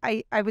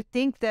I would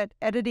think that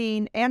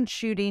editing and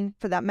shooting,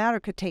 for that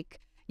matter, could take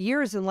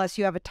years unless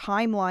you have a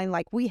timeline,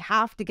 like we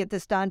have to get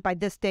this done by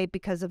this date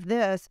because of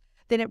this.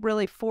 Then it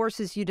really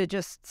forces you to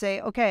just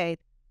say, okay,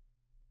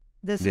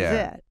 this is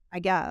it, I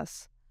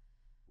guess.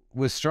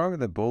 With Stronger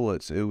Than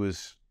Bullets,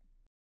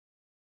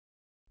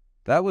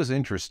 that was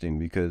interesting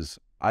because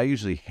I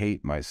usually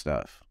hate my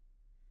stuff.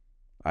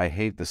 I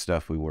hate the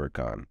stuff we work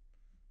on.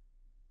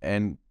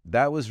 And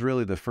that was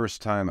really the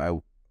first time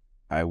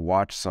I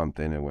watched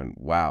something and went,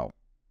 wow,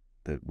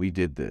 that we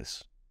did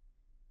this.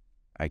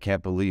 I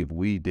can't believe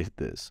we did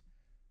this.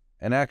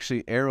 And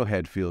actually,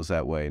 ArrowHead feels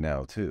that way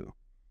now too.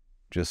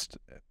 Just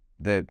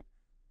that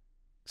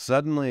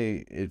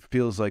suddenly it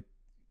feels like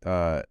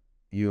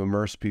you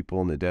immerse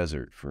people in the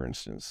desert, for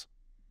instance.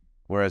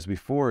 Whereas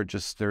before,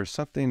 there's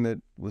something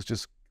that was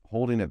just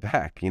holding it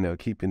back,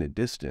 keeping it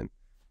distant.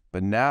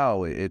 But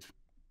now it's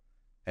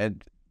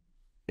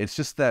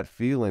just that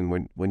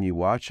feeling when you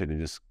watch it, and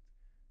just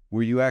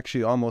where you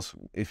actually almost,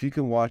 if you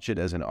can watch it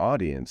as an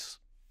audience,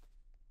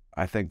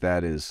 I think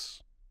that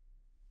is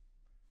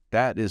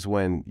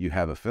when you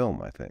have a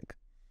film, I think.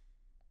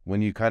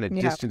 When you kind of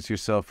distance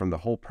yourself from the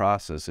whole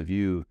process of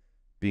you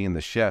being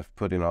the chef,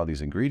 putting all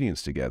these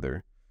ingredients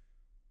together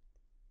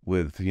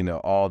with,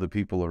 all the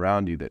people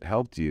around you that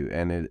helped you.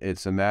 And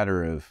it's a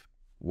matter of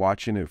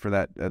watching it for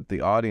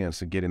the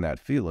audience and getting that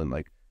feeling.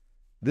 Like,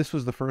 this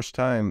was the first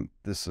time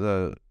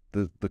the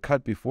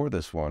cut before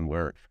this one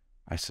where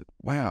I said,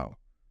 wow,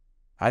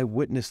 I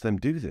witnessed them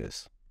do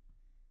this.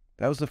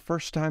 That was the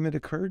first time it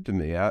occurred to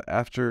me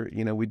after,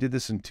 we did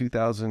this in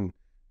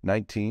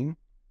 2018,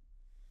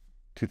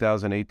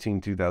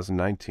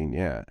 2019.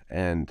 Yeah.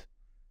 And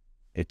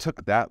it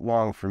took that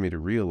long for me to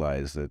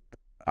realize that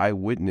I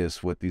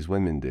witnessed what these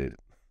women did.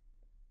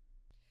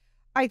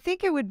 I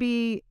think it would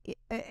be,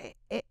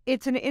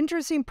 it's an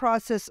interesting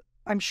process,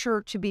 I'm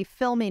sure, to be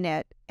filming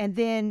it. And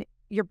then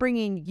you're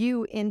bringing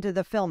you into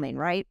the filming,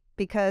 right?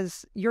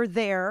 Because you're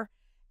there.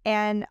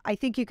 And I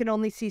think you can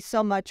only see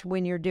so much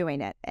when you're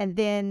doing it. And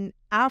then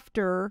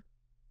after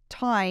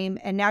time,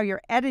 and now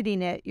you're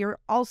editing it, you're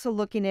also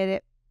looking at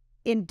it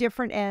in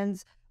different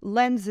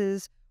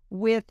lenses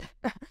with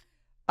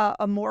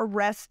a more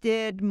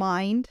rested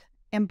mind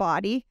and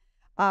body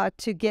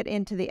to get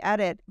into the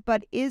edit.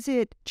 But is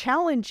it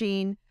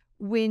challenging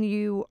when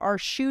you are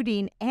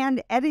shooting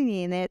and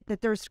editing it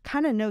that there's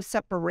kind of no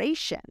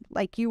separation,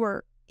 like you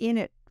are in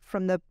it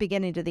from the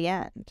beginning to the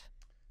end?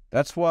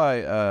 That's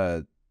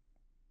why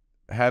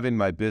having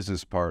my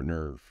business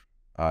partner,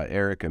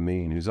 Eric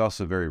Amin, who's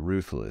also very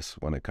ruthless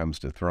when it comes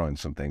to throwing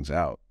some things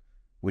out,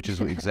 which is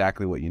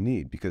exactly what you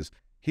need, because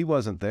he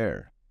wasn't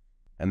there.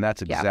 And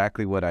that's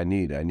exactly what I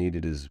need. I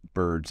needed his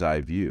bird's eye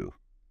view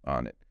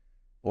on it.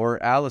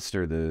 Or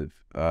Alistair, the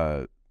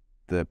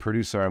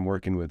producer I'm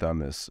working with on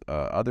this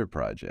other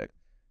project,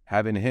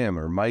 having him,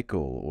 or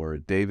Michael, or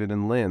David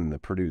and Lynn, the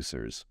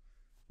producers,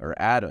 or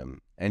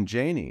Adam, and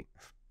Janie.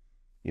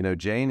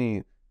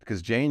 Janie,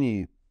 because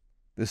Janie,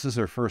 this is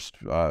her first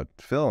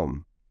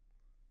film,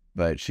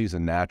 but she's a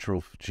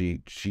natural.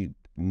 She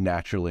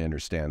naturally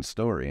understands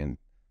story, and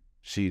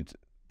she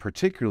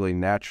particularly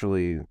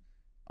naturally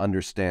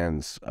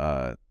understands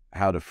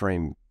how to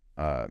frame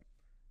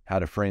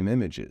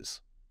images.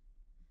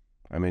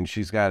 I mean,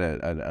 she's got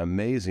an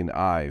amazing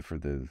eye for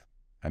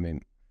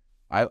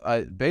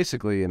I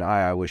basically an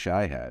eye I wish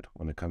I had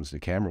when it comes to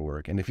camera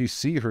work. And if you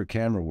see her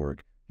camera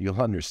work, you'll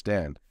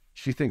understand.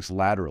 She thinks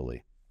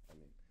laterally.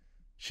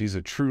 She's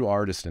a true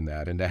artist in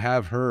that. And to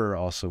have her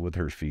also with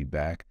her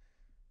feedback,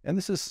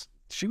 and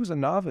she was a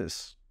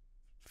novice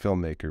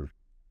filmmaker.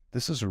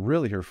 This is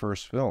really her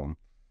first film.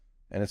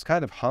 And it's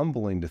kind of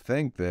humbling to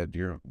think that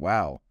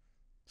wow,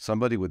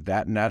 somebody with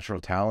that natural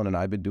talent, and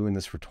I've been doing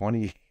this for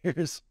 20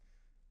 years.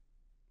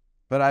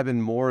 But I've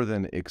been more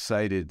than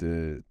excited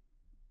to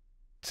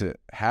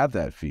have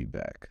that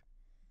feedback.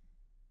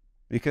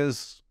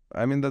 Because,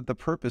 I mean, the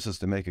purpose is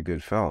to make a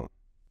good film.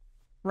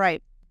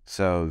 Right.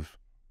 So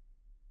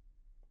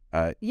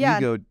Yeah.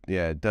 Ego,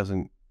 it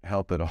doesn't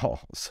help at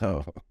all.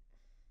 So,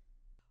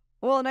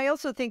 Well, and I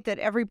also think that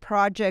every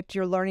project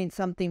you're learning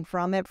something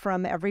from it,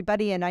 from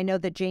everybody. And I know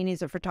that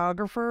Janie's a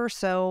photographer.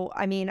 So,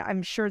 I mean,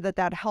 I'm sure that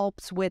that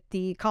helps with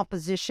the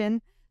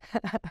composition,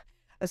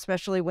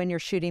 especially when you're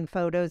shooting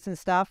photos and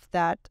stuff.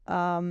 That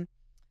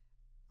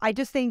I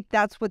just think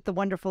that's what the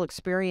wonderful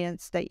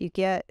experience that you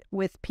get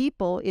with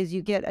people is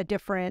you get a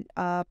different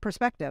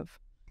perspective.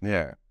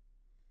 yeah.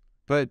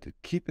 But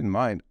keep in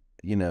mind,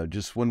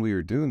 just when we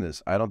were doing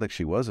this, I don't think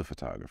she was a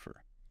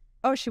photographer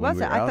Oh, she when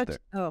we wasn't. were I out thought. there.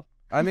 Oh,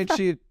 I mean,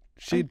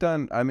 she'd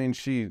done. I mean,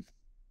 she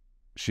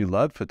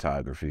loved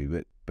photography,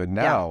 but yeah.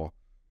 now,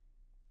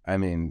 I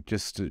mean,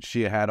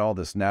 she had all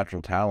this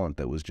natural talent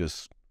that was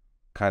just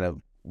kind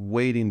of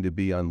waiting to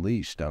be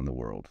unleashed on the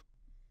world.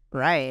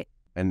 Right.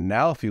 And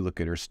now, if you look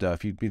at her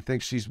stuff, you'd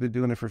think she's been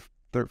doing it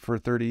for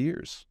 30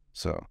 years.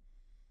 So,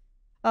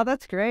 Oh,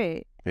 that's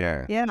great.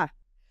 yeah. Yeah.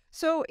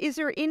 So, is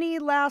there any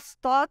last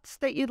thoughts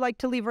that you'd like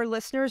to leave our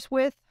listeners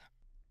with?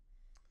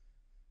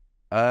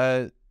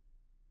 One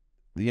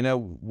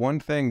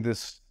thing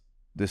this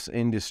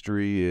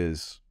industry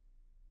is,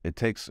 it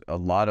takes a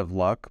lot of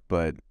luck,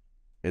 but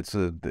it's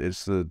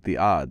the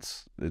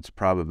odds, it's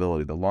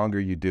probability. The longer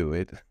you do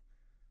it,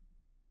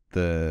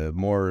 the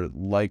more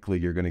likely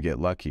you're going to get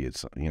lucky.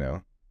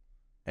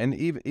 And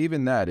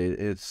even that,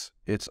 it's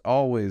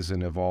always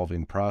an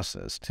evolving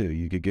process too.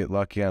 You could get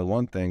lucky on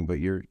one thing, but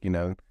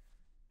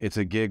it's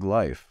a gig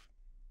life.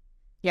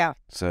 Yeah.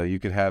 So you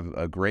could have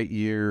a great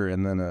year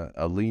and then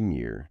a lean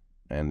year,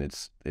 and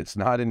it's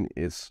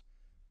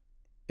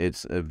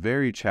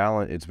very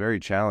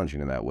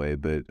challenging in that way.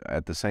 But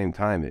at the same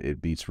time,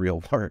 it beats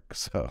real work.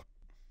 So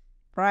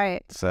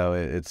Right. So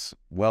it's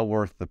well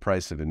worth the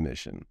price of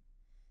admission.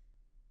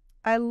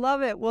 I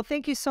love it. Well,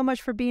 thank you so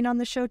much for being on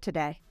the show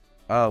today.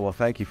 Oh, well,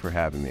 thank you for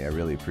having me. I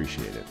really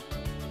appreciate it.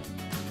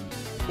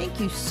 Thank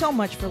you so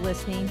much for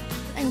listening.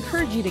 I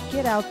encourage you to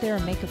get out there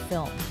and make a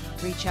film.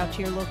 Reach out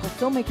to your local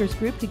filmmakers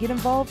group to get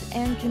involved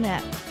and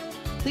connect.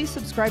 Please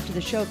subscribe to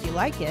the show if you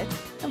like it,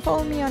 and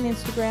follow me on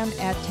Instagram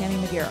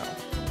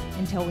 @TammyMcGarrow.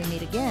 Until we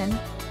meet again,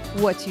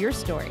 what's your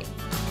story?